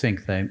may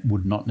think they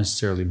would not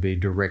necessarily be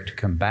direct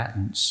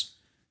combatants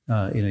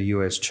in a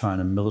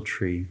US-China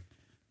military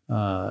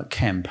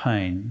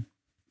campaign,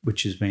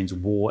 which means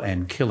war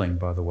and killing,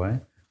 by the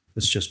way.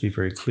 Let's just be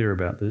very clear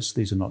about this.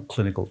 These are not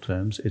clinical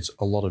terms. It's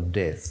a lot of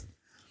death.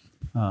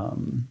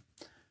 The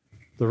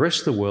rest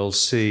of the world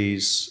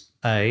sees,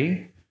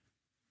 a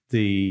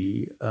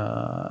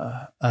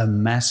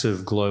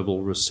massive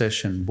global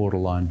recession,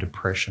 borderline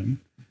depression,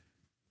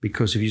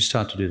 because if you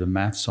start to do the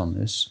maths on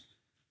this,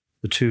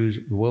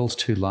 the world's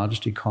two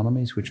largest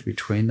economies, which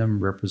between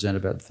them represent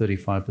about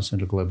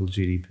 35% of global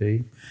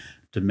GDP,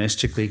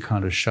 domestically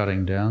kind of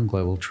shutting down,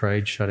 global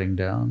trade shutting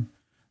down,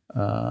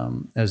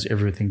 as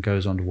everything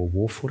goes onto a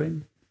war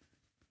footing.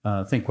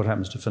 Think what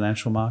happens to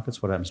financial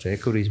markets, what happens to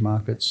equities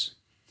markets.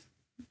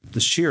 The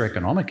sheer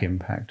economic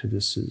impact of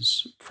this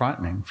is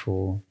frightening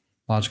for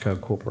large-scale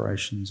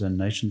corporations and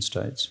nation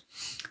states.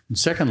 And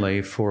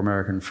secondly, for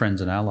American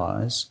friends and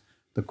allies,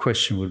 the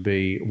question would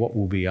be what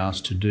will be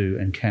asked to do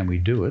and can we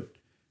do it?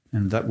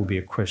 And that will be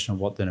a question of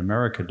what then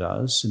America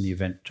does in the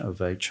event of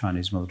a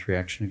Chinese military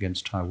action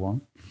against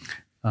Taiwan.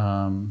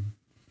 And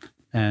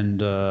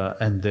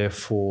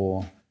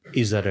therefore,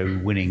 is that a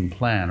winning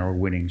plan or a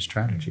winning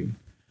strategy?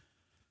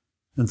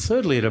 And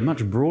thirdly, at a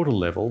much broader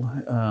level,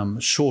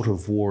 short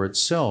of war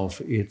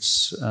itself,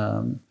 it's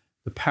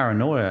the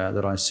paranoia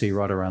that I see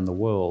right around the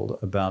world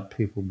about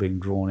people being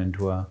drawn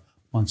into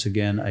once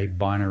again, a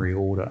binary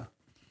order.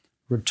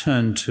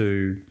 Return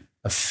to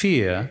a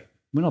fear,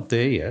 we're not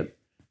there yet,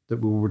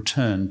 that we'll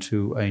return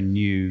to a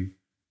new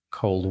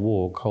Cold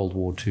War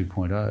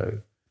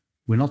 2.0.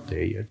 We're not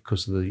there yet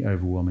because of the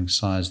overwhelming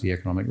size of the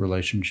economic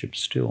relationship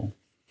still.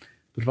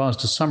 But if I was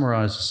to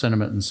summarise the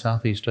sentiment in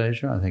Southeast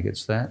Asia, I think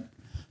it's that.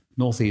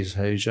 Northeast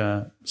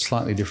Asia,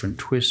 slightly different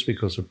twist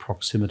because of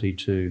proximity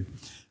to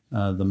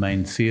the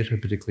main theatre,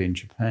 particularly in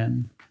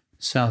Japan.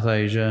 South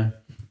Asia,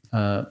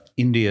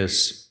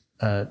 India's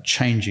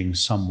changing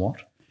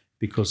somewhat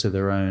because of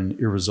their own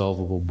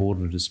irresolvable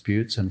border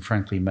disputes and,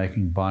 frankly,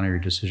 making binary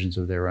decisions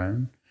of their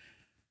own.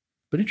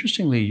 But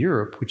interestingly,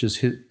 Europe, which is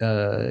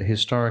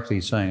historically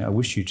saying, I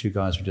wish you two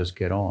guys would just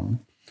get on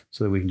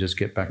so that we can just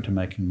get back to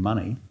making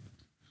money,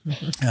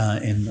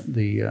 in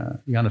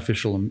the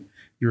unofficial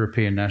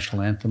European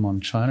national anthem on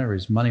China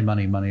is money,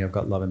 money, money, I've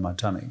got love in my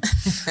tummy.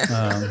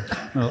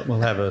 We'll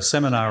have a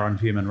seminar on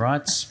human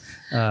rights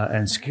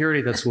and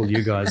security. That's all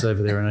you guys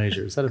over there in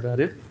Asia. Is that about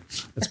it?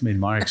 That's been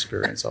my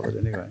experience of it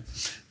anyway.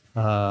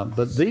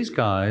 But these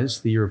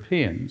guys, the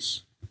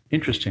Europeans,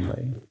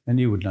 interestingly, and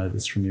you would know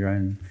this from your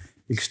own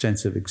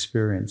extensive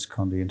experience,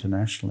 Condi,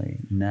 internationally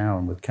now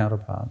and with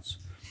counterparts,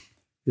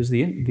 is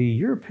the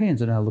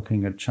Europeans are now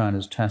looking at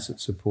China's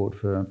tacit support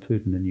for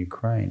Putin in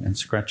Ukraine and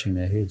scratching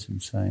their heads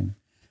and saying,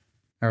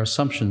 our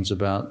assumptions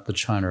about the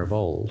China of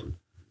old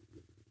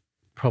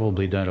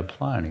probably don't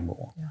apply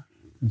anymore. Yeah.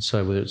 And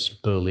so whether it's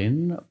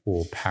Berlin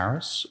or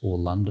Paris or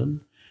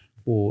London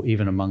or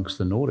even amongst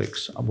the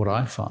Nordics, what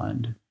I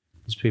find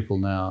is people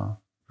now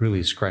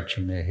really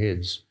scratching their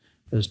heads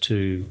as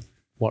to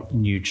what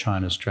new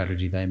China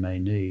strategy they may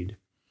need.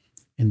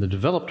 In the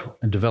developed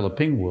and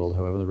developing world,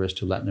 however, the rest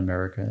of Latin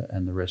America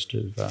and the rest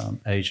of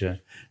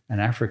Asia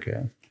and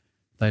Africa,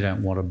 they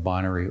don't want a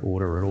binary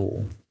order at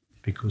all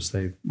because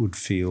they would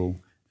feel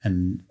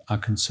and are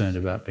concerned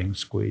about being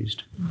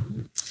squeezed.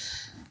 Mm-hmm.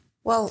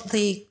 Well,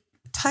 the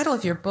title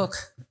of your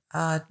book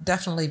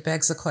definitely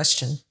begs a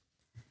question.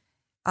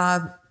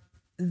 The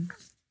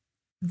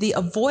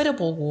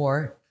avoidable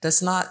war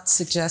does not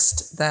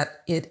suggest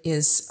that it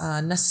is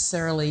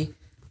necessarily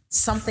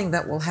something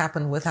that will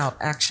happen without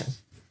action.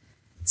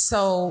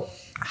 So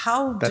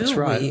how do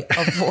we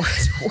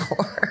avoid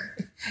war?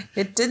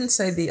 It didn't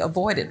say the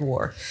avoided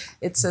war.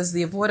 It says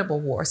the avoidable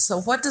war. So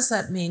what does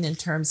that mean in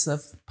terms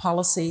of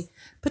policy?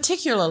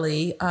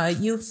 Particularly,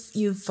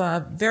 you've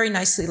very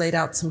nicely laid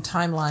out some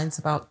timelines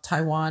about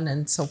Taiwan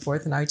and so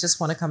forth, and I just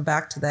want to come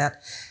back to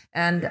that.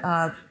 And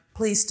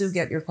please do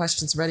get your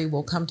questions ready.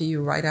 We'll come to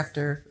you right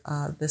after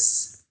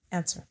this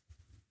answer.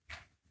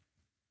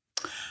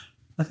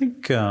 I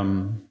think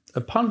a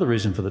part of the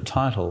reason for the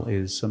title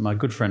is my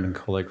good friend and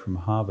colleague from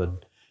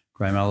Harvard,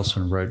 Graham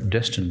Allison, wrote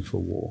Destined for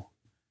War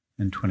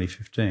in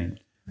 2015,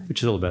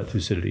 which is all about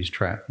Thucydides'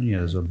 trap. And,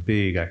 there's a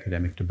big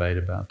academic debate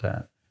about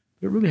that.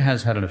 But it really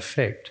has had an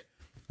effect,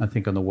 I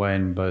think, on the way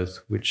in both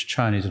which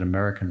Chinese and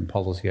American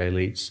policy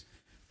elites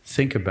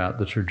think about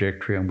the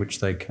trajectory on which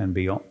they can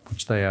be on,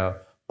 which they are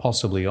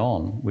possibly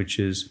on, which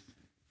is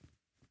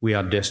we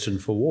are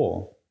destined for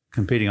war.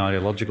 Competing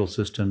ideological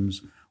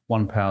systems,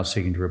 one power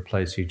seeking to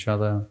replace each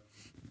other,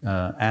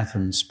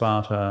 Athens,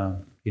 Sparta,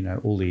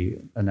 all the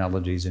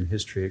analogies in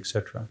history,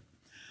 etc.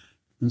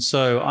 And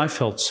so I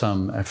felt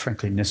some,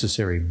 frankly,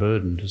 necessary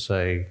burden to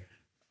say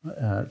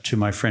to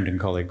my friend and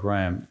colleague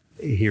Graham,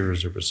 here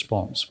is a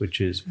response, which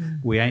is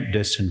we ain't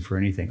destined for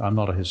anything. I'm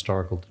not a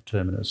historical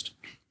determinist.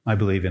 I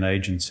believe in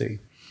agency.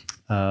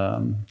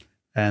 And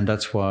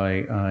that's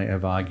why I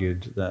have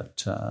argued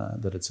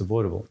that it's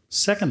avoidable.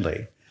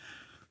 Secondly,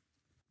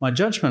 my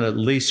judgment, at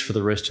least for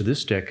the rest of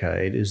this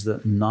decade, is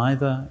that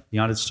neither the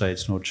United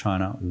States nor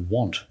China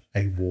want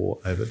a war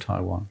over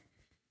Taiwan,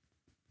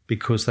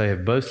 because they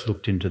have both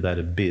looked into that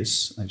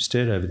abyss. They've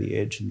stared over the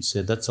edge and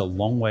said that's a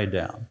long way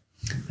down,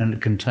 and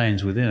it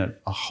contains within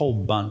it a whole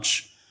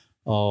bunch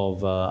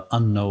of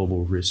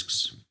unknowable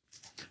risks.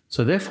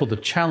 So therefore, the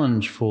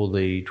challenge for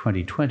the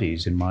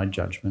 2020s, in my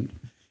judgment,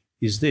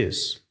 is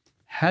this: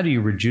 how do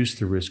you reduce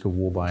the risk of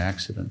war by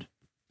accident?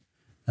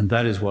 And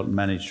that is what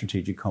managed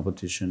strategic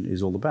competition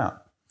is all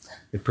about.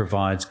 It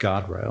provides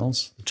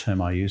guardrails, the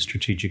term I use,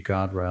 strategic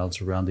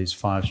guardrails around these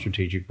 5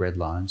 strategic red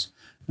lines,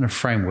 and a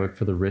framework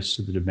for the rest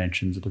of the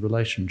dimensions of the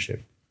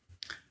relationship.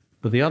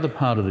 But the other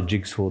part of the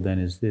jigsaw then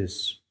is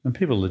this, and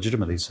people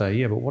legitimately say,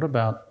 yeah, but what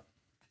about,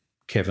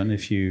 Kevin,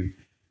 if you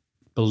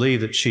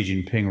believe that Xi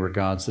Jinping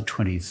regards the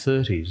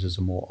 2030s as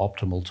a more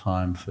optimal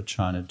time for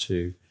China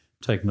to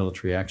take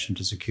military action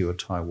to secure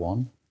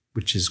Taiwan,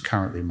 which is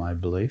currently my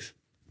belief,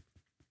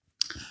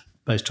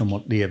 based on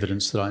what the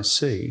evidence that I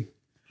see,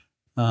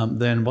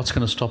 then what's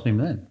going to stop him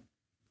then?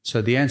 So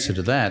the answer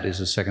to that is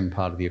the second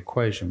part of the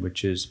equation,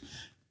 which is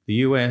the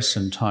US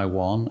and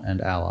Taiwan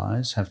and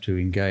allies have to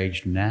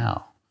engage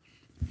now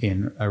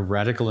in a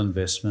radical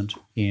investment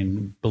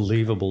in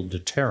believable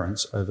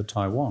deterrence over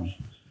Taiwan.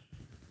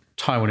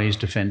 Taiwanese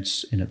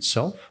defense in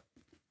itself,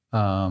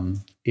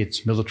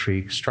 its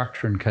military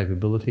structure and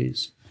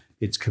capabilities,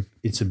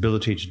 its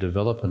ability to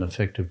develop an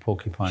effective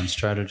porcupine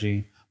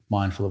strategy,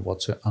 mindful of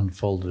what's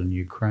unfolded in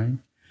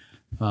Ukraine,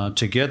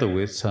 together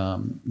with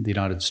the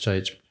United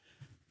States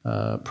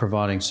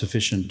providing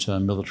sufficient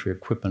military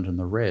equipment and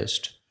the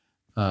rest,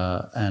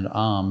 and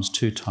arms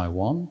to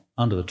Taiwan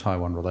under the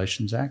Taiwan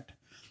Relations Act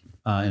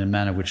in a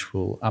manner which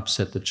will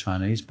upset the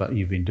Chinese, but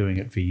you've been doing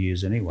it for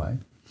years anyway.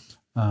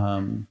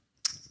 And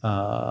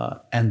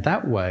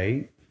that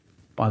way,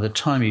 by the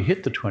time you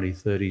hit the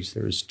 2030s,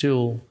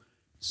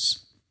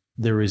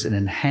 there is an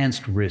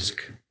enhanced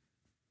risk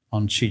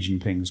on Xi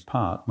Jinping's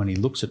part when he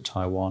looks at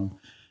Taiwan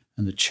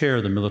and the chair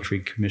of the military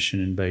commission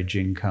in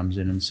Beijing comes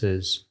in and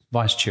says,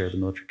 vice chair of the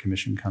military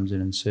commission comes in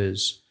and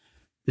says,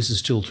 this is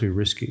still too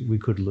risky, we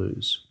could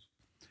lose.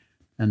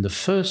 And the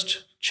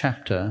first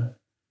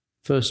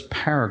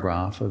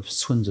paragraph of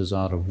Sun Tzu's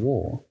Art of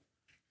War,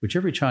 which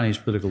every Chinese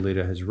political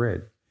leader has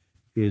read,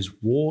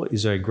 is war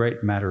is a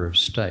great matter of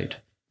state,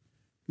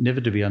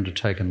 never to be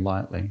undertaken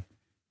lightly.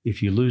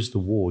 If you lose the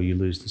war, you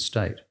lose the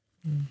state.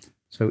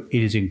 So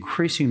it is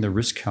increasing the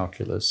risk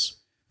calculus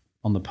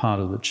on the part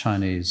of the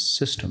Chinese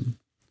system,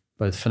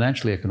 both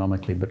financially,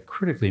 economically, but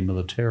critically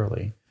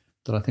militarily,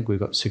 that I think we've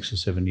got 6 or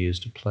 7 years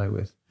to play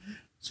with.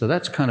 So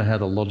that's kind of how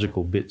the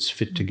logical bits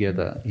fit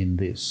together in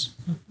this.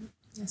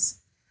 Yes.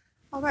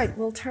 All right,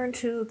 we'll turn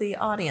to the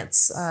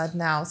audience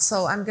now.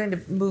 So I'm going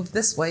to move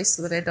this way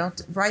so that I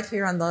don't, right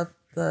here on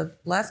the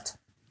left.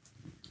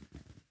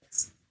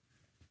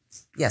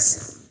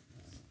 Yes.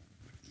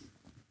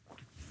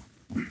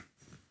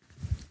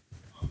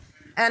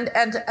 And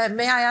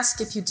may I ask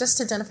if you just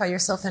identify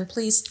yourself, and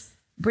please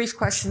brief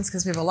questions,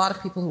 because we have a lot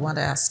of people who want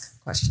to ask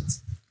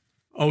questions.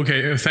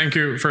 Okay, thank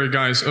you for you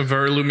guys. A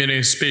very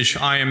illuminating speech.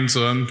 I am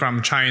Zhen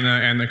from China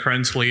and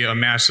currently a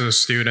master's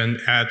student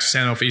at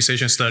Center of East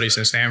Asian Studies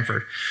in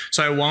Stanford.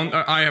 So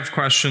I have a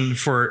question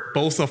for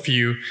both of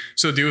you.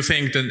 So do you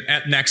think the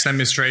next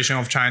administration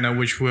of China,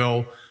 which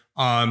will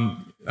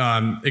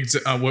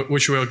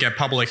get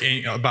public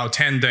in about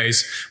 10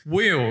 days,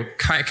 will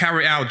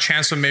carry out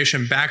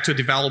transformation back to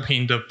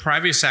developing the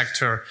private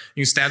sector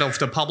instead of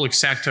the public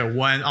sector,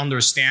 when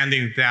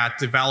understanding that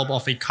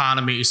development of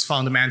economy is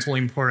fundamentally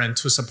important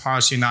to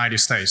surpass the United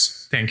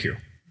States? Thank you.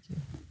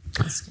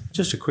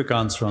 Just a quick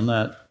answer on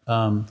that.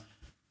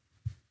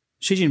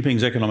 Xi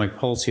Jinping's economic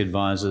policy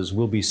advisors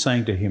will be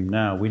saying to him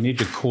now, we need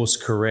to course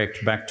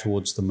correct back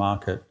towards the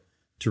market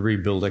to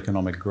rebuild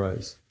economic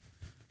growth.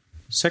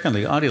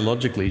 Secondly,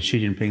 ideologically,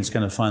 Xi Jinping is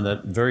going to find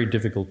that very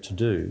difficult to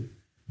do,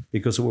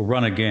 because it will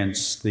run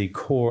against the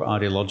core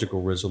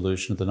ideological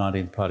resolution of the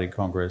 19th Party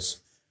Congress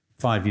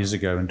 5 years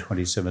ago in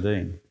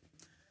 2017.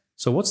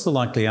 So what's the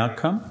likely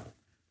outcome?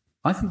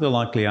 I think the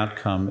likely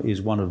outcome is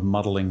one of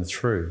muddling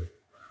through.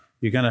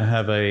 You're going to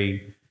have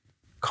a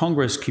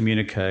Congress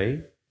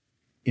communique,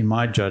 in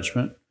my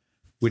judgment,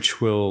 which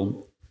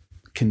will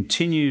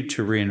continue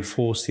to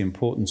reinforce the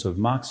importance of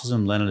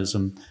Marxism,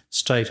 Leninism,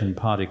 state and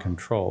party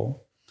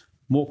control,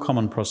 more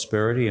common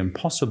prosperity, and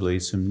possibly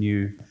some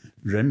new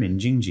renmin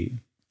jingji,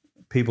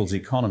 people's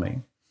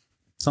economy,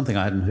 something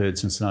I hadn't heard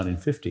since the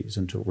 1950s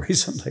until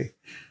recently.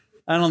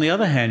 And on the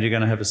other hand, you're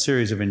going to have a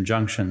series of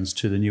injunctions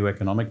to the new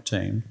economic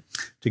team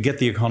to get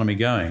the economy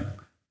going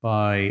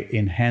by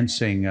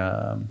enhancing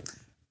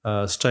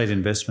state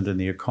investment in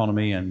the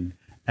economy and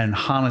and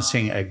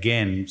harnessing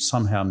again,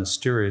 somehow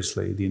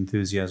mysteriously, the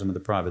enthusiasm of the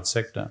private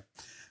sector.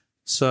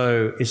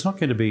 So it's not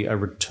going to be a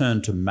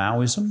return to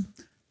Maoism,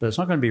 but it's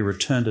not going to be a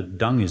return to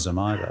Dungism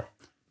either.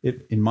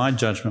 It, in my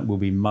judgment, will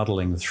be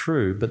muddling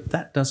through, but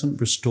that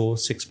doesn't restore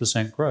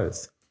 6%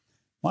 growth.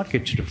 Might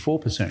get you to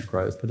 4%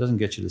 growth, but doesn't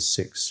get you to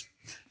 6%.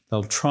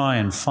 They'll try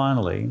and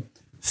finally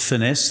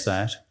finesse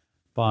that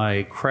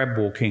by crab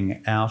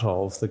walking out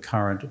of the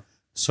current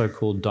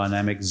so-called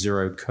dynamic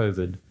zero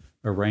COVID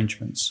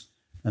arrangements.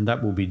 And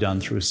that will be done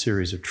through a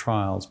series of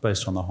trials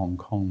based on the Hong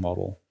Kong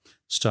model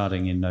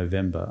starting in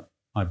November,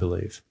 I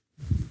believe.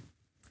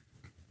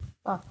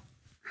 Bob.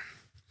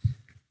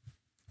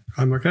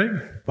 I'm okay.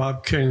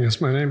 Bob King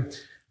is my name.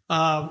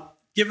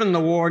 Given the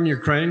war in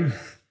Ukraine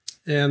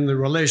and the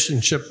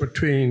relationship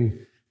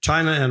between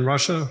China and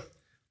Russia,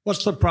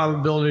 what's the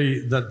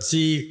probability that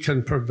Xi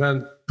can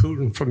prevent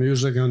Putin from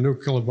using a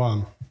nuclear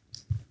bomb?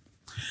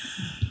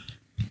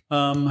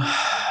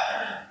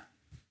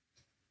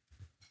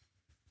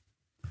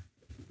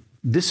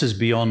 This is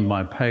beyond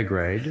my pay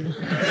grade.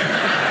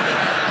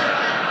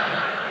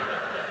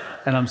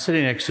 And I'm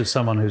sitting next to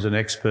someone who's an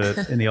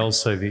expert in the old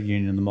Soviet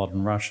Union and the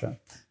modern Russia,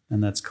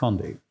 and that's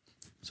Condi.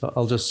 So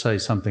I'll just say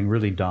something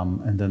really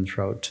dumb and then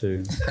throw it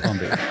to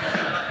Condi.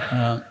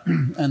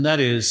 And that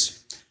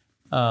is,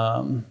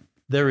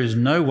 there is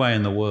no way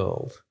in the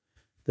world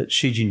that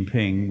Xi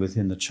Jinping,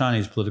 within the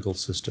Chinese political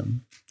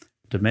system,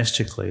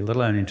 domestically, let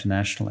alone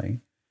internationally,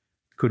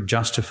 could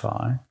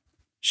justify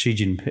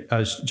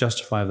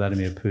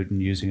Vladimir Putin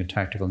using a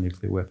tactical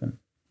nuclear weapon.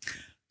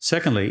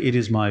 Secondly, it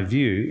is my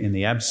view, in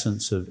the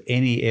absence of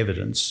any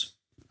evidence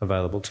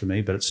available to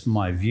me, but it's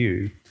my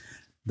view,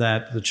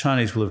 that the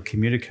Chinese will have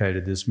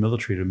communicated this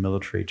military to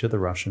military to the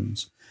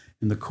Russians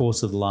in the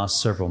course of the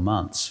last several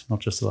months,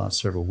 not just the last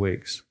several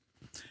weeks.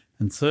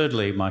 And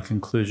thirdly, my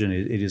conclusion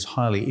is it is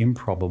highly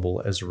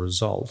improbable as a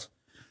result,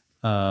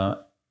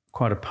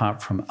 quite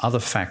apart from other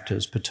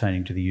factors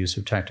pertaining to the use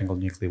of tactical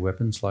nuclear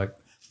weapons, like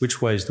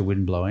which way is the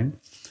wind blowing?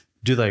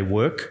 Do they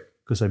work?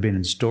 Because they've been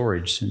in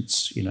storage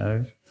since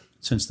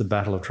the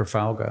Battle of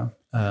Trafalgar.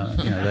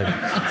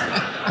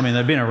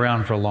 They've been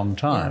around for a long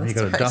time. You've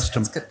got to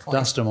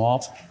dust them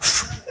off,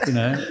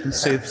 and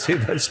see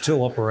if they're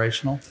still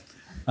operational.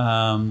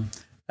 And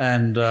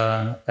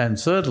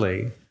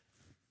thirdly,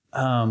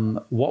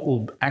 what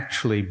will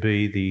actually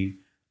be the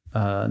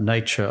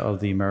nature of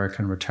the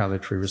American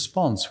retaliatory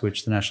response,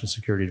 which the National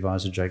Security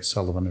Advisor Jake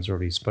Sullivan has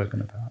already spoken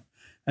about,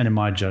 and in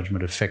my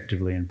judgment,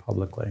 effectively and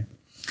publicly.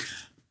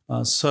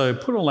 So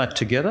put all that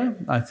together,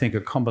 I think a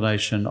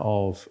combination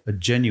of a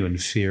genuine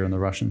fear in the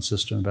Russian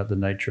system about the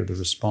nature of the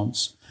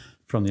response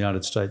from the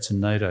United States and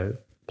NATO,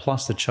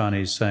 plus the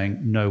Chinese saying,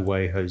 "No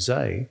way,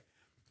 Jose,"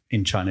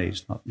 in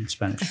Chinese, not in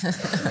Spanish,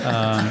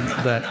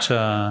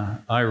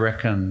 I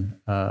reckon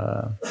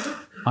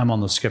I'm on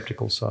the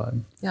skeptical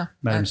side. Yeah.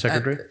 Madam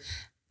Secretary?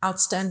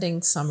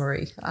 Outstanding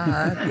summary.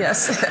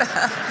 Yes.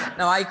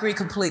 No, I agree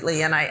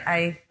completely. And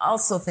I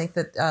also think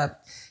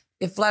that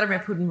if Vladimir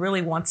Putin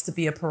really wants to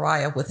be a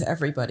pariah with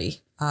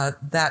everybody,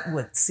 that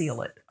would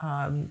seal it.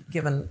 And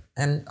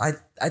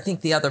I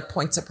think the other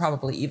points are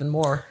probably even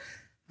more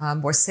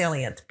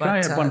salient. But can I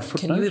add one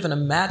footnote? Can you even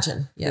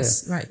imagine?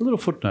 Yes, yeah. Right. A little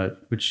footnote,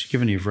 which,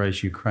 given you've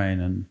raised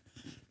Ukraine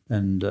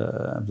and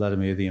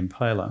Vladimir the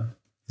Impaler,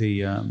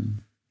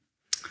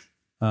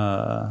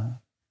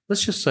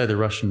 let's just say the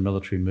Russian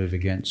military move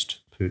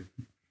against Putin.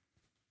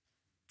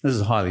 This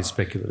is highly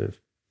speculative.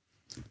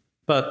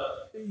 But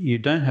you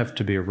don't have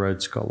to be a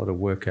Rhodes Scholar to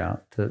work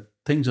out that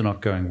things are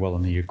not going well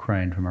in the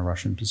Ukraine from a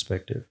Russian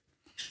perspective.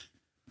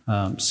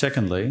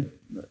 Secondly,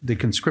 the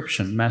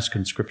mass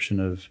conscription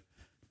of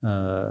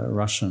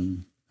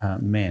Russian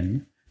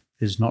men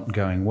is not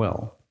going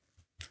well.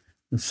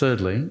 And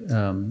thirdly,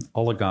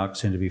 oligarchs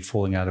seem to be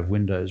falling out of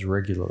windows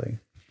regularly.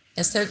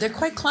 Yes, they're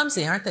quite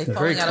clumsy, aren't they? They're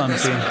falling very out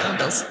clumsy. of those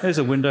windows. There's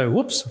a window,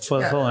 whoops,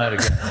 falling out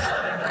again.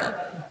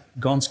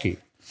 Gonski.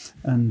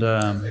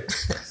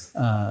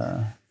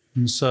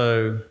 And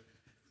so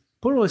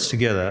put all this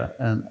together,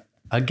 and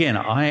again,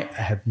 I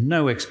have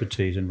no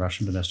expertise in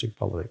Russian domestic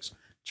politics.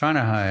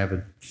 China I have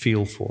a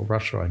feel for,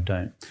 Russia I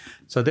don't.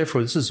 So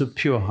therefore, this is a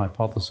pure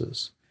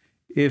hypothesis.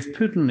 If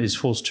Putin is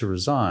forced to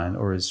resign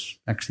or is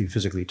actually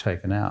physically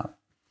taken out,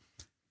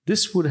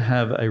 this would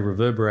have a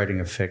reverberating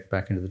effect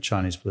back into the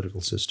Chinese political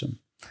system.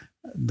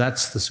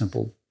 That's the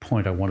simple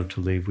point I wanted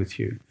to leave with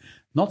you.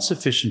 Not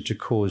sufficient to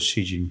cause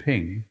Xi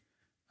Jinping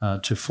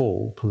to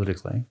fall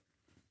politically,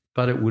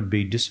 but it would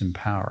be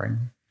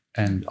disempowering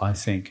and, I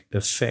think,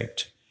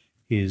 affect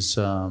his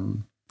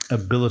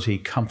ability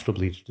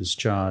comfortably to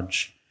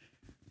discharge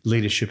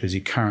leadership as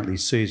he currently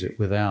sees it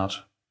without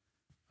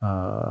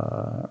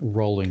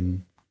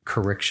rolling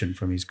correction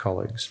from his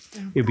colleagues.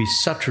 Yeah. It would be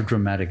such a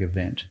dramatic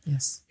event.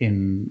 Yes.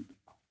 In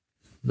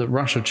the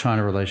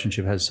Russia-China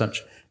relationship has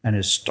such an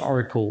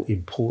historical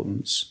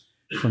importance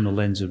from the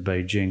lens of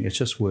Beijing. It's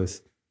just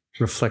worth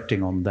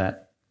reflecting on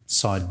that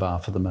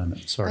sidebar for the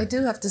moment. Sorry. I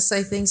do have to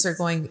say things are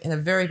going in a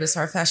very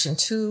bizarre fashion.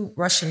 2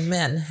 Russian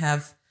men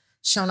have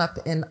shown up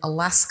in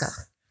Alaska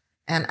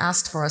and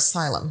asked for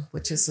asylum,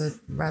 which is a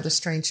rather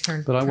strange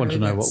turn. But I want to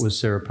know, what was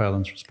Sarah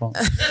Palin's response?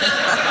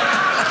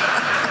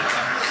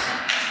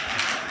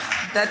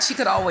 That she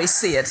could always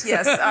see it.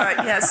 Yes,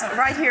 yes,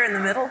 right here in the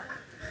middle.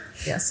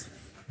 Yes.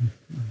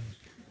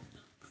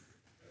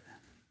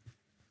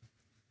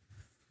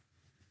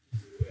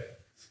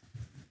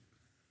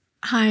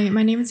 Hi,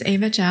 my name is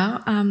Ava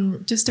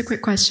Zhao. Just a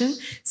quick question.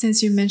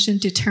 Since you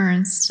mentioned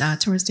deterrence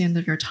towards the end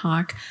of your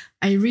talk,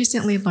 I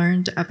recently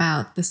learned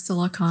about the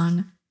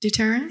silicon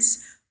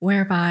deterrence,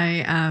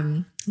 whereby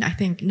I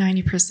think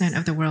 90%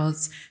 of the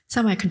world's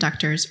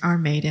semiconductors are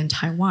made in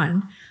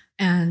Taiwan.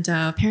 And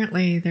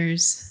apparently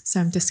there's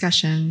some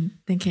discussion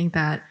thinking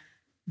that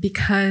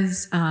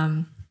because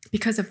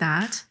of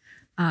that,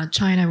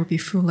 China would be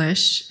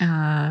foolish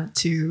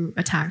to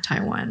attack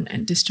Taiwan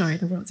and destroy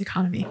the world's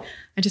economy.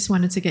 I just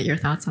wanted to get your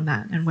thoughts on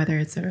that and whether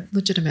it's a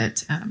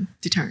legitimate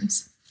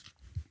deterrence.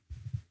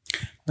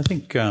 I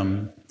think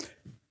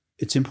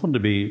it's important to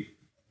be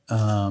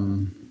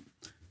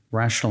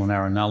rational in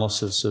our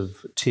analysis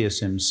of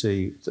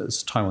TSMC,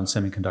 the Taiwan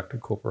Semiconductor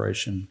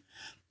Corporation,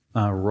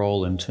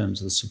 role in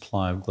terms of the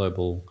supply of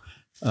global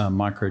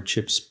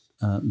microchips,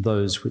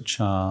 those which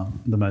are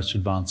the most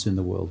advanced in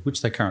the world,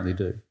 which they currently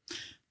do.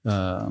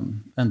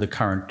 And the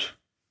current,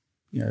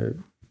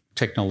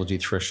 technology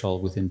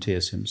threshold within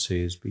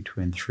TSMC is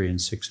between 3 and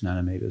 6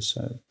 nanometers.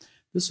 So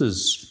this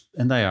is,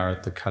 and they are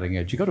at the cutting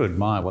edge. You've got to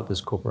admire what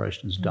this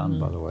corporation has done,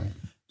 by the way.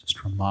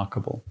 Just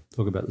remarkable.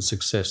 Talk about the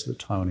success of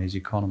the Taiwanese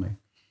economy.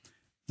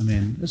 I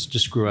mean, this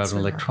just grew out of an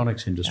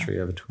electronics industry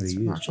over 20 years.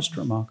 Remarkable. Just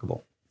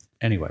remarkable.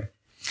 Anyway,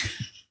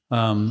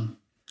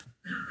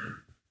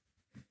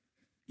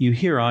 you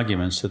hear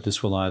arguments that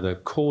this will either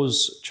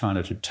cause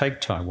China to take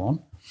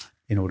Taiwan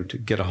in order to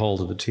get a hold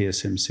of the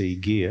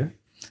TSMC gear,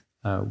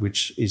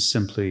 which is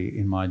simply,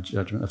 in my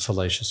judgment, a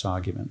fallacious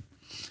argument.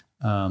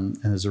 And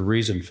there's a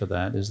reason for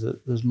that, is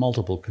that there's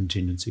multiple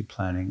contingency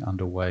planning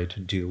underway to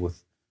deal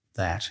with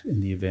that in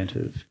the event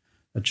of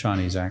a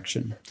Chinese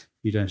action.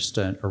 You just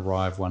don't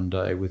arrive one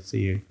day with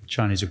the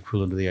Chinese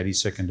equivalent of the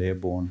 82nd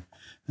Airborne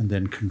and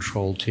then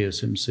control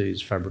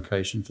TSMC's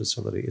fabrication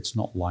facility. It's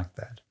not like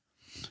that.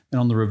 And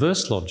on the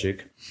reverse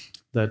logic,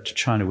 that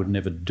China would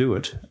never do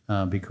it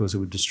because it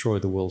would destroy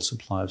the world's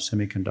supply of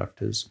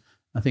semiconductors,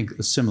 I think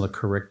a similar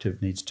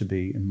corrective needs to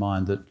be in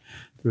mind, that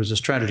there is a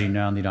strategy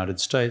now in the United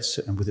States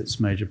and with its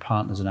major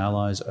partners and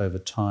allies over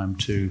time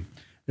to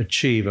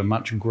achieve a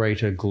much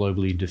greater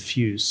globally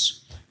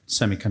diffuse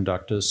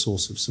semiconductor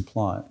source of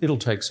supply. It'll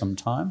take some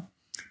time,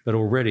 but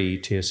already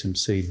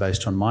TSMC,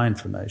 based on my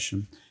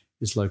information,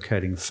 is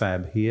locating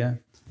fab here,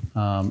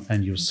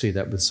 and you'll see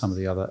that with some of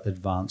the other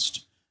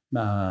advanced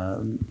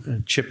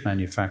chip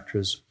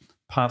manufacturers,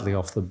 partly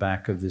off the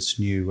back of this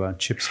new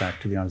CHIPS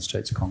Act of the United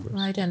States Congress.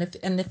 Right, and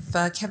if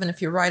Kevin,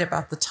 if you're right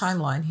about the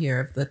timeline here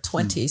of the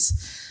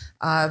 20s,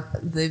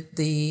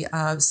 the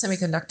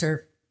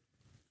semiconductor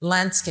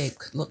landscape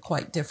could look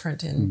quite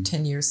different in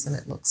 10 years than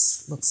it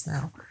looks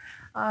now.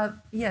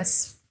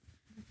 Yes.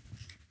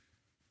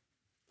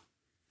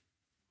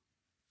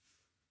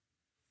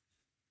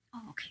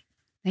 Oh, okay.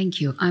 Thank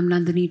you. I'm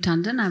Nandini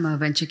Tandon. I'm a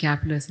venture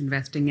capitalist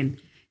investing in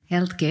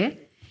healthcare.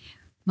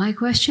 My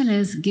question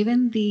is,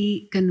 given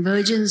the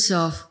convergence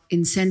of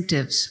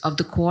incentives of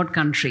the Quad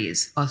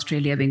countries,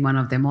 Australia being one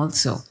of them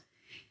also,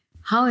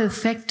 how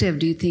effective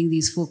do you think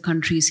these 4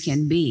 countries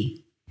can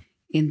be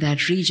in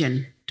that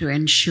region to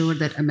ensure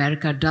that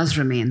America does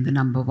remain the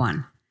number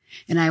one?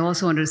 And I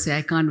also want to say,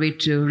 I can't wait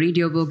to read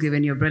your book,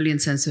 given your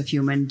brilliant sense of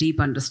humor and deep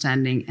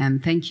understanding.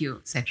 And thank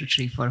you,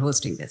 Secretary, for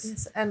hosting this.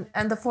 Yes,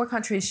 and the 4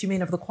 countries you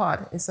mean of the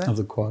Quad, is that? Of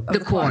the Quad. Of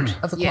the Quad.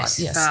 Of the yes.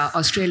 Quad, yes.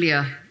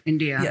 Australia,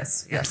 India.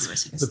 Yes.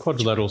 The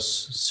quadrilateral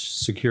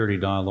security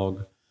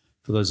dialogue,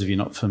 for those of you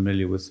not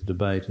familiar with the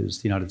debate,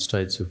 is the United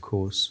States, of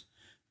course,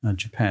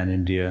 Japan,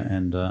 India,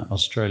 and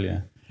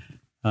Australia.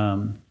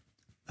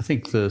 I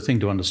think the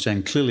thing to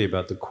understand clearly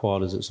about the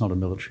Quad is it's not a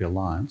military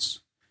alliance.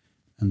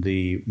 And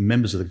the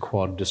members of the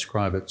Quad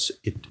describe it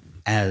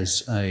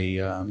as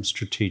a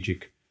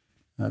strategic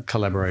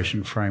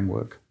collaboration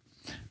framework.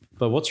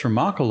 But what's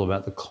remarkable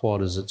about the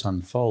Quad as it's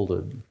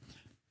unfolded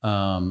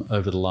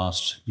over the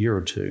last year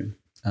or two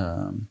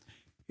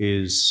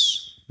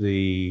is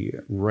the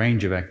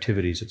range of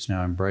activities it's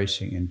now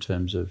embracing in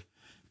terms of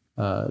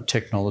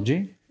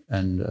technology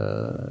and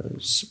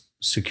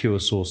secure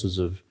sources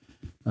of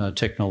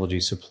technology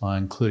supply,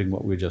 including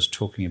what we were just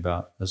talking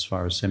about as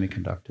far as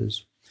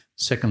semiconductors.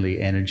 Secondly,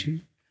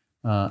 energy,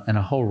 and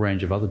a whole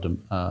range of other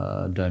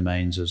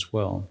domains as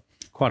well,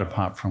 quite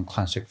apart from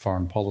classic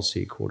foreign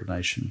policy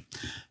coordination.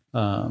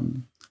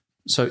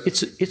 So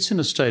it's in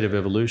a state of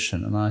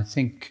evolution, and I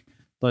think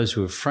those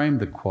who have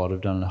framed the Quad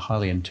have done a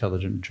highly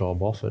intelligent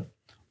job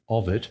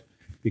of it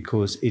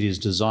because it is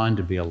designed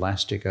to be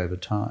elastic over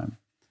time.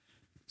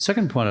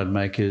 Second point I'd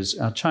make is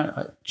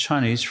our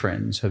Chinese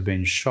friends have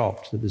been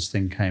shocked that this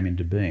thing came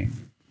into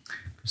being,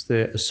 because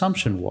their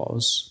assumption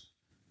was,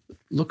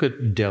 look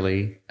at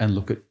Delhi and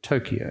look at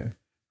Tokyo,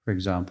 for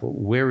example.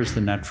 Where is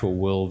the natural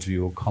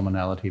worldview or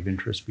commonality of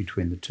interest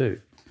between the two?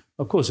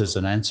 Of course, there's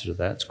an answer to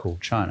that. It's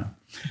called China.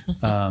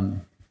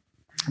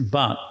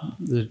 But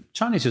the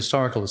Chinese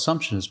historical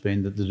assumption has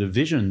been that the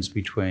divisions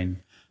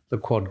between the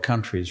Quad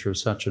countries are of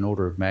such an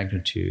order of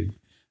magnitude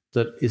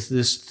that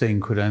this thing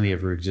could only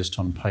ever exist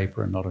on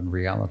paper and not in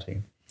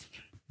reality.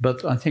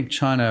 But I think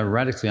China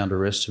radically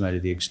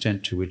underestimated the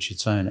extent to which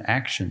its own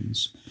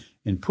actions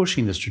in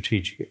pushing the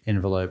strategic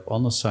envelope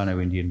on the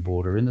Sino-Indian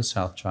border, in the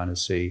South China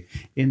Sea,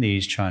 in the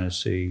East China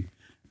Sea,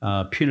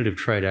 punitive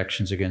trade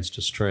actions against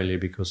Australia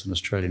because an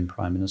Australian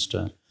Prime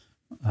Minister,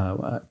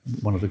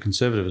 one of the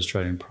conservative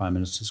Australian Prime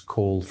Ministers,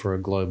 called for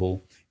a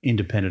global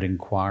independent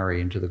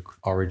inquiry into the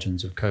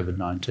origins of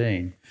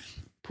COVID-19.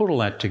 Put all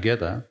that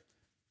together,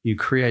 you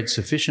create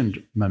sufficient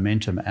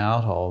momentum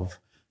out of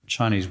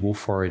Chinese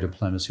wolf warrior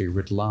diplomacy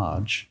writ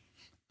large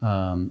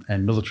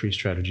and military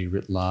strategy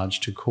writ large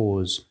to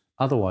cause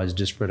otherwise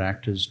disparate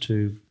actors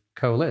to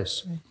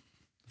coalesce.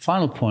 The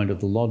final point of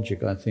the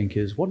logic, I think,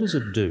 is what does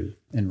it do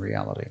in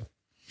reality?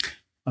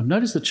 I've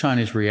noticed the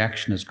Chinese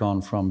reaction has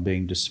gone from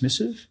being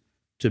dismissive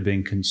to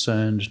being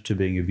concerned to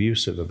being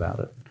abusive about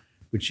it,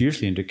 which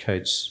usually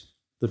indicates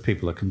that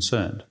people are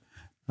concerned.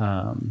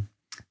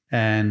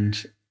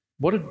 And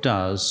what it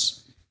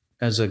does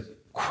as a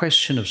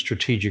question of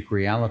strategic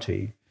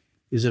reality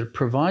is that it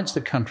provides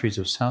the countries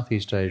of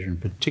Southeast Asia in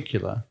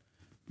particular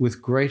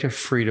with greater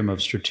freedom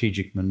of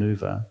strategic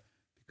maneuver,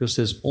 because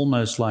there's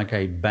almost like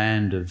a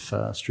band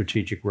of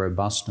strategic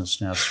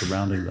robustness now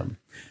surrounding them,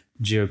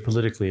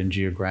 geopolitically and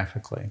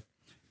geographically.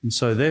 And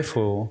so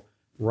therefore,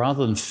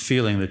 rather than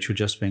feeling that you're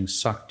just being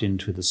sucked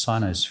into the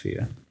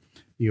sinosphere,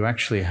 you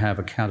actually have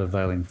a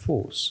countervailing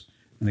force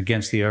and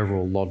against the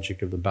overall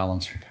logic of the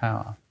balance of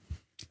power.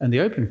 And the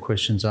open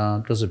questions are,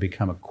 does it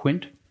become a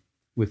quint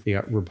with the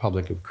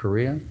Republic of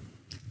Korea?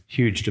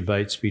 Huge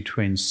debates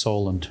between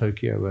Seoul and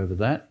Tokyo over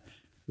that,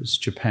 because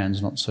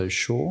Japan's not so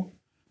sure.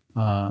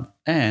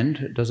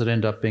 And does it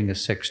end up being a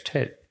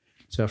sextet?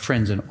 So our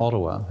friends in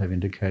Ottawa have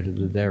indicated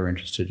that they're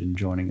interested in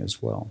joining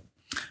as well.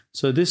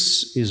 So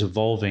this is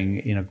evolving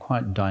in a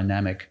quite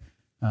dynamic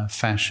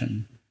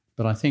fashion,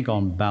 but I think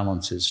on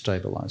balance is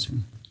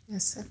stabilizing.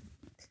 Yes.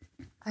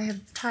 I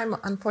have time,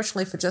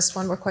 unfortunately, for just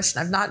one more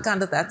question. I've not gone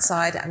to that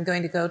side. I'm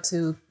going to go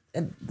to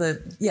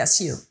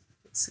yes, you.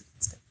 Yes.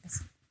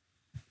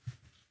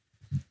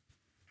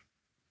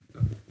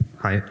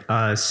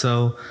 Hi.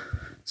 Sorry,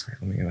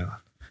 let me get that.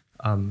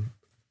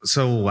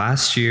 So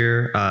last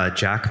year,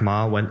 Jack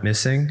Ma went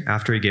missing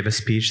after he gave a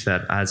speech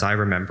that, as I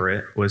remember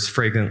it, was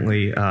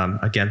flagrantly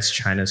against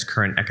China's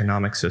current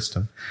economic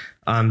system.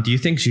 Do you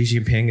think Xi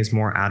Jinping is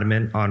more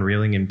adamant on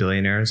reeling in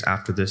billionaires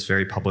after this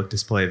very public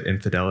display of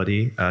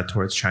infidelity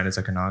towards China's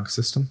economic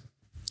system?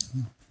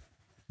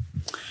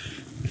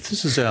 If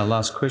this is our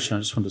last question, I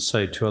just want to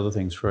say two other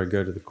things before I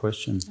go to the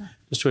question.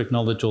 Just to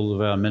acknowledge all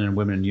of our men and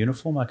women in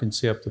uniform. I can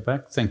see up the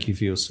back. Thank you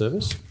for your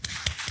service.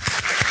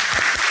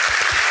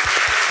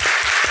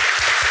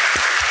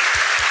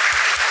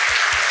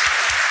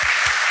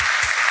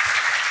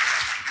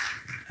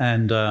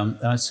 And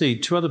I see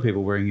two other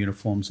people wearing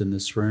uniforms in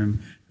this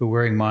room who are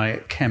wearing my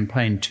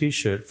campaign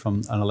T-shirt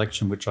from an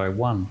election which I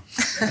won.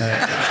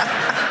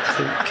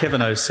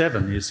 Kevin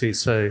 07, you see.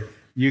 So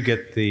you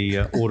get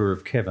the Order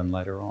of Kevin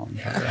later on.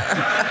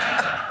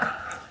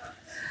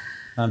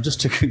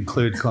 Just to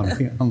conclude,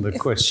 Connie, on the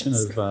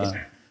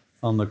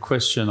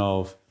question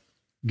of,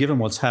 given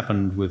what's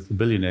happened with the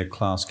billionaire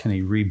class, can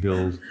he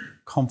rebuild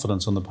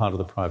confidence on the part of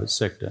the private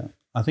sector?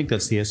 I think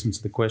that's the essence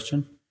of the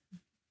question.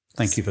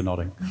 Thank you for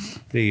nodding.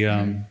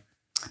 I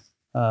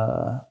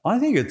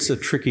think it's a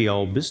tricky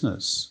old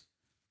business.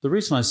 The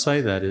reason I say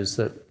that is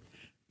that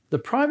the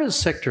private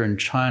sector in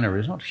China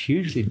is not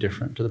hugely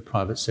different to the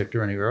private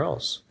sector anywhere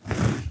else.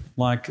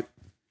 Like,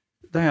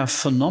 they are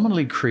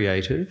phenomenally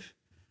creative,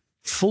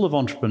 full of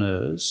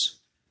entrepreneurs,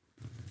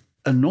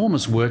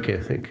 enormous work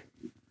ethic,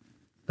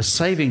 a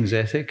savings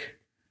ethic,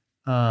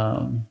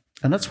 and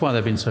that's why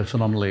they've been so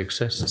phenomenally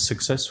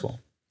successful.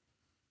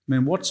 I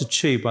mean, what's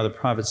achieved by the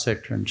private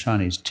sector in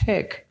Chinese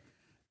tech,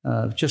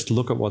 just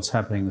look at what's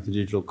happening with the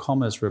digital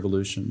commerce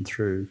revolution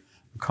through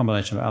a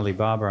combination of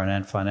Alibaba and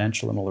Ant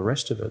Financial and all the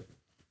rest of it,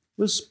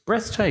 was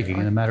breathtaking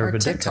in a matter of a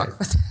decade.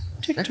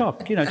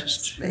 TikTok,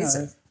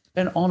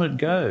 and on it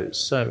goes.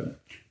 So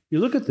you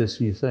look at this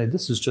and you say,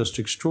 this is just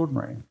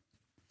extraordinary.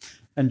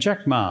 And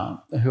Jack Ma,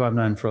 who I've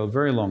known for a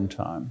very long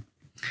time,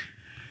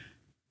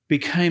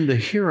 became the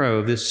hero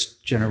of this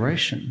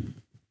generation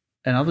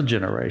and other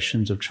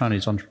generations of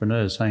Chinese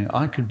entrepreneurs saying,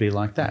 I could be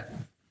like that,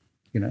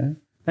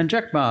 And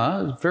Jack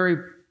Ma, very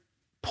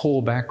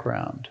poor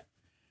background.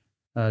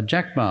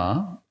 Jack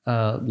Ma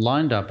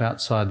lined up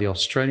outside the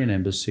Australian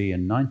embassy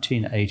in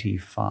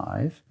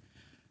 1985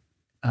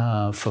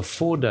 for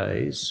 4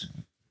 days,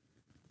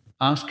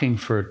 asking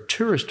for a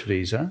tourist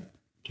visa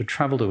to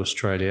travel to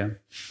Australia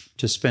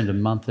to spend a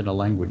month in a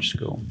language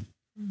school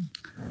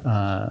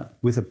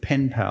with a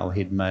pen pal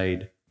he'd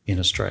made in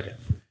Australia.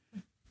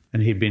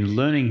 And he'd been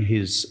learning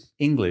his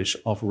English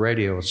off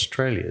Radio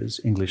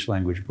Australia's English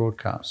language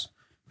broadcasts,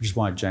 which is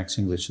why Jack's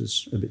English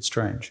is a bit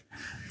strange.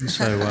 And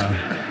so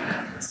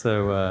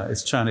So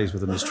it's Chinese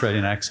with an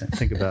Australian accent.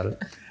 Think about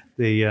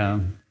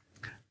it.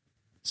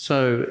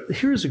 So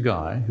here is a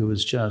guy who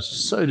was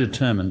just so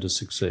determined to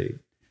succeed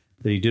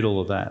that he did all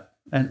of that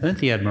and earned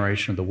the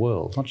admiration of the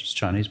world, not just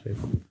Chinese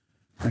people.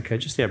 Okay,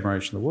 just the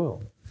admiration of the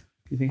world.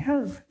 You think,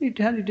 how do you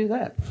do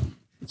that?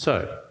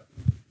 So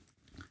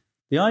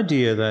the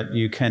idea that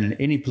you can, in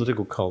any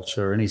political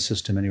culture, any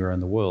system anywhere in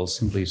the world,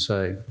 simply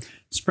say,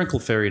 sprinkle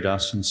fairy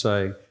dust and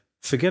say,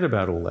 forget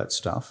about all that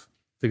stuff.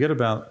 Forget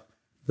about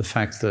the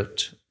fact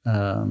that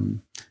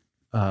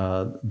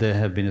there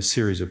have been a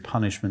series of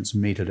punishments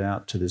meted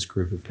out to this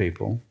group of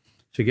people.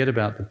 Forget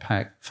about the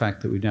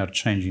fact that we're now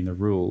changing the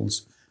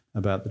rules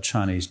about the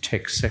Chinese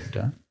tech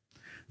sector.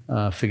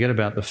 Forget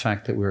about the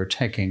fact that we're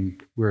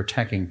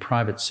attacking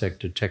private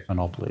sector tech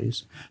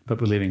monopolies,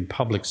 but we're leaving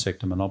public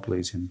sector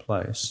monopolies in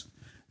place.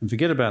 And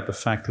forget about the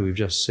fact that we've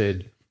just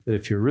said that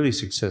if you're a really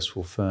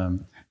successful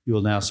firm, you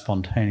will now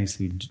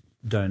spontaneously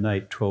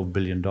donate $12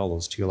 billion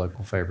to your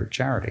local favourite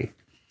charity.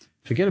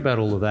 Forget about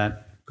all of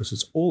that because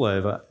it's all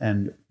over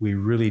and we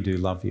really do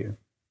love you.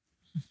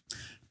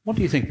 What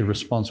do you think the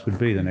response would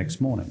be the next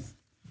morning?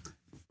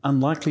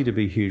 Unlikely to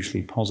be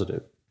hugely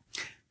positive.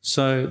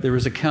 So there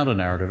is a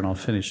counter-narrative, and I'll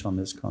finish on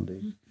this,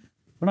 Condi.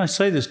 When I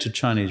say this to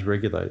Chinese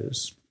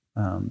regulators,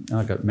 and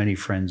I've got many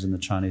friends in the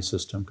Chinese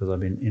system because I've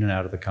been in and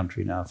out of the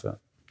country now for,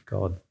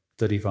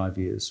 35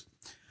 years.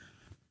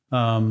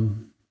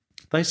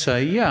 They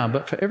say, yeah,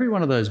 but for every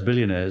one of those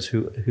billionaires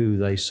who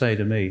they say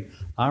to me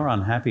are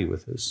unhappy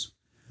with us,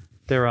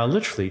 there are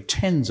literally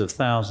tens of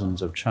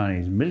thousands of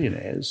Chinese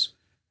millionaires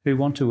who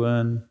want to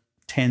earn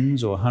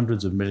tens or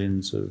hundreds of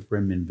millions of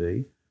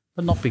renminbi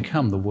but not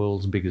become the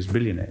world's biggest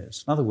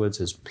billionaires. In other words,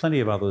 there's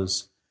plenty of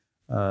others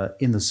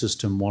in the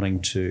system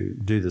wanting to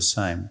do the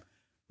same.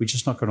 We're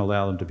just not going to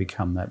allow them to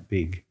become that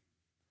big.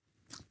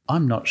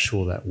 I'm not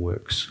sure that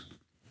works.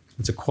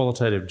 It's a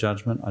qualitative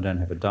judgment. I don't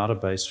have a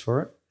database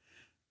for it.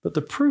 But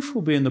the proof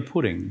will be in the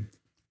pudding.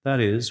 That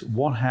is,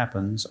 what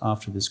happens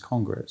after this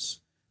Congress.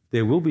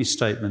 There will be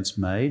statements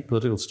made,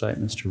 political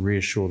statements to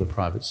reassure the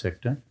private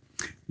sector.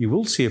 You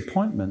will see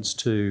appointments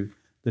to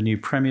the new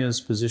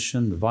Premier's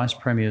position, the Vice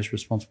Premier's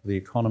responsible for the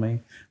economy,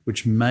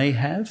 which may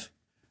have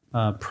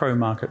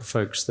pro-market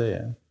folks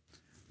there.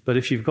 But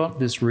if you've got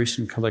this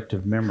recent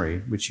collective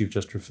memory, which you've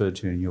just referred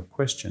to in your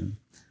question,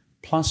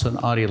 plus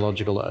an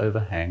ideological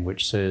overhang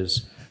which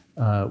says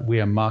we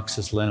are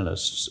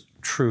Marxist-Leninists,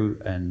 true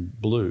and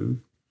blue,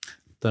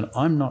 then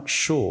I'm not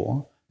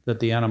sure that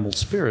the animal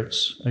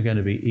spirits are going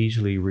to be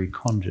easily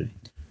reconjured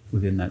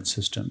within that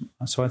system.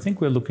 So I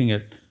think we're looking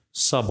at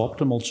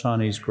suboptimal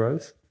Chinese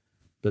growth,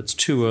 but it's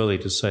too early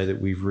to say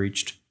that we've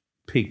reached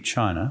peak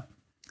China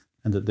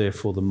and that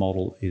therefore the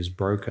model is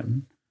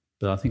broken.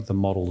 But I think the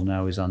model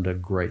now is under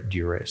great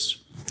duress.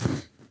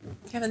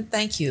 Kevin,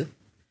 thank you.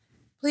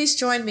 Please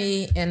join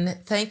me in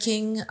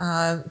thanking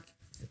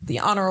the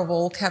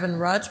Honorable Kevin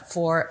Rudd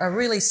for a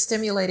really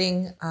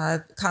stimulating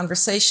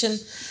conversation,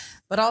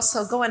 but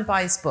also go and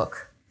buy his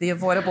book, The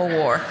Avoidable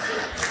War.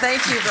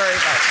 Thank you very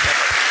much,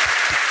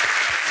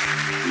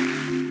 Kevin.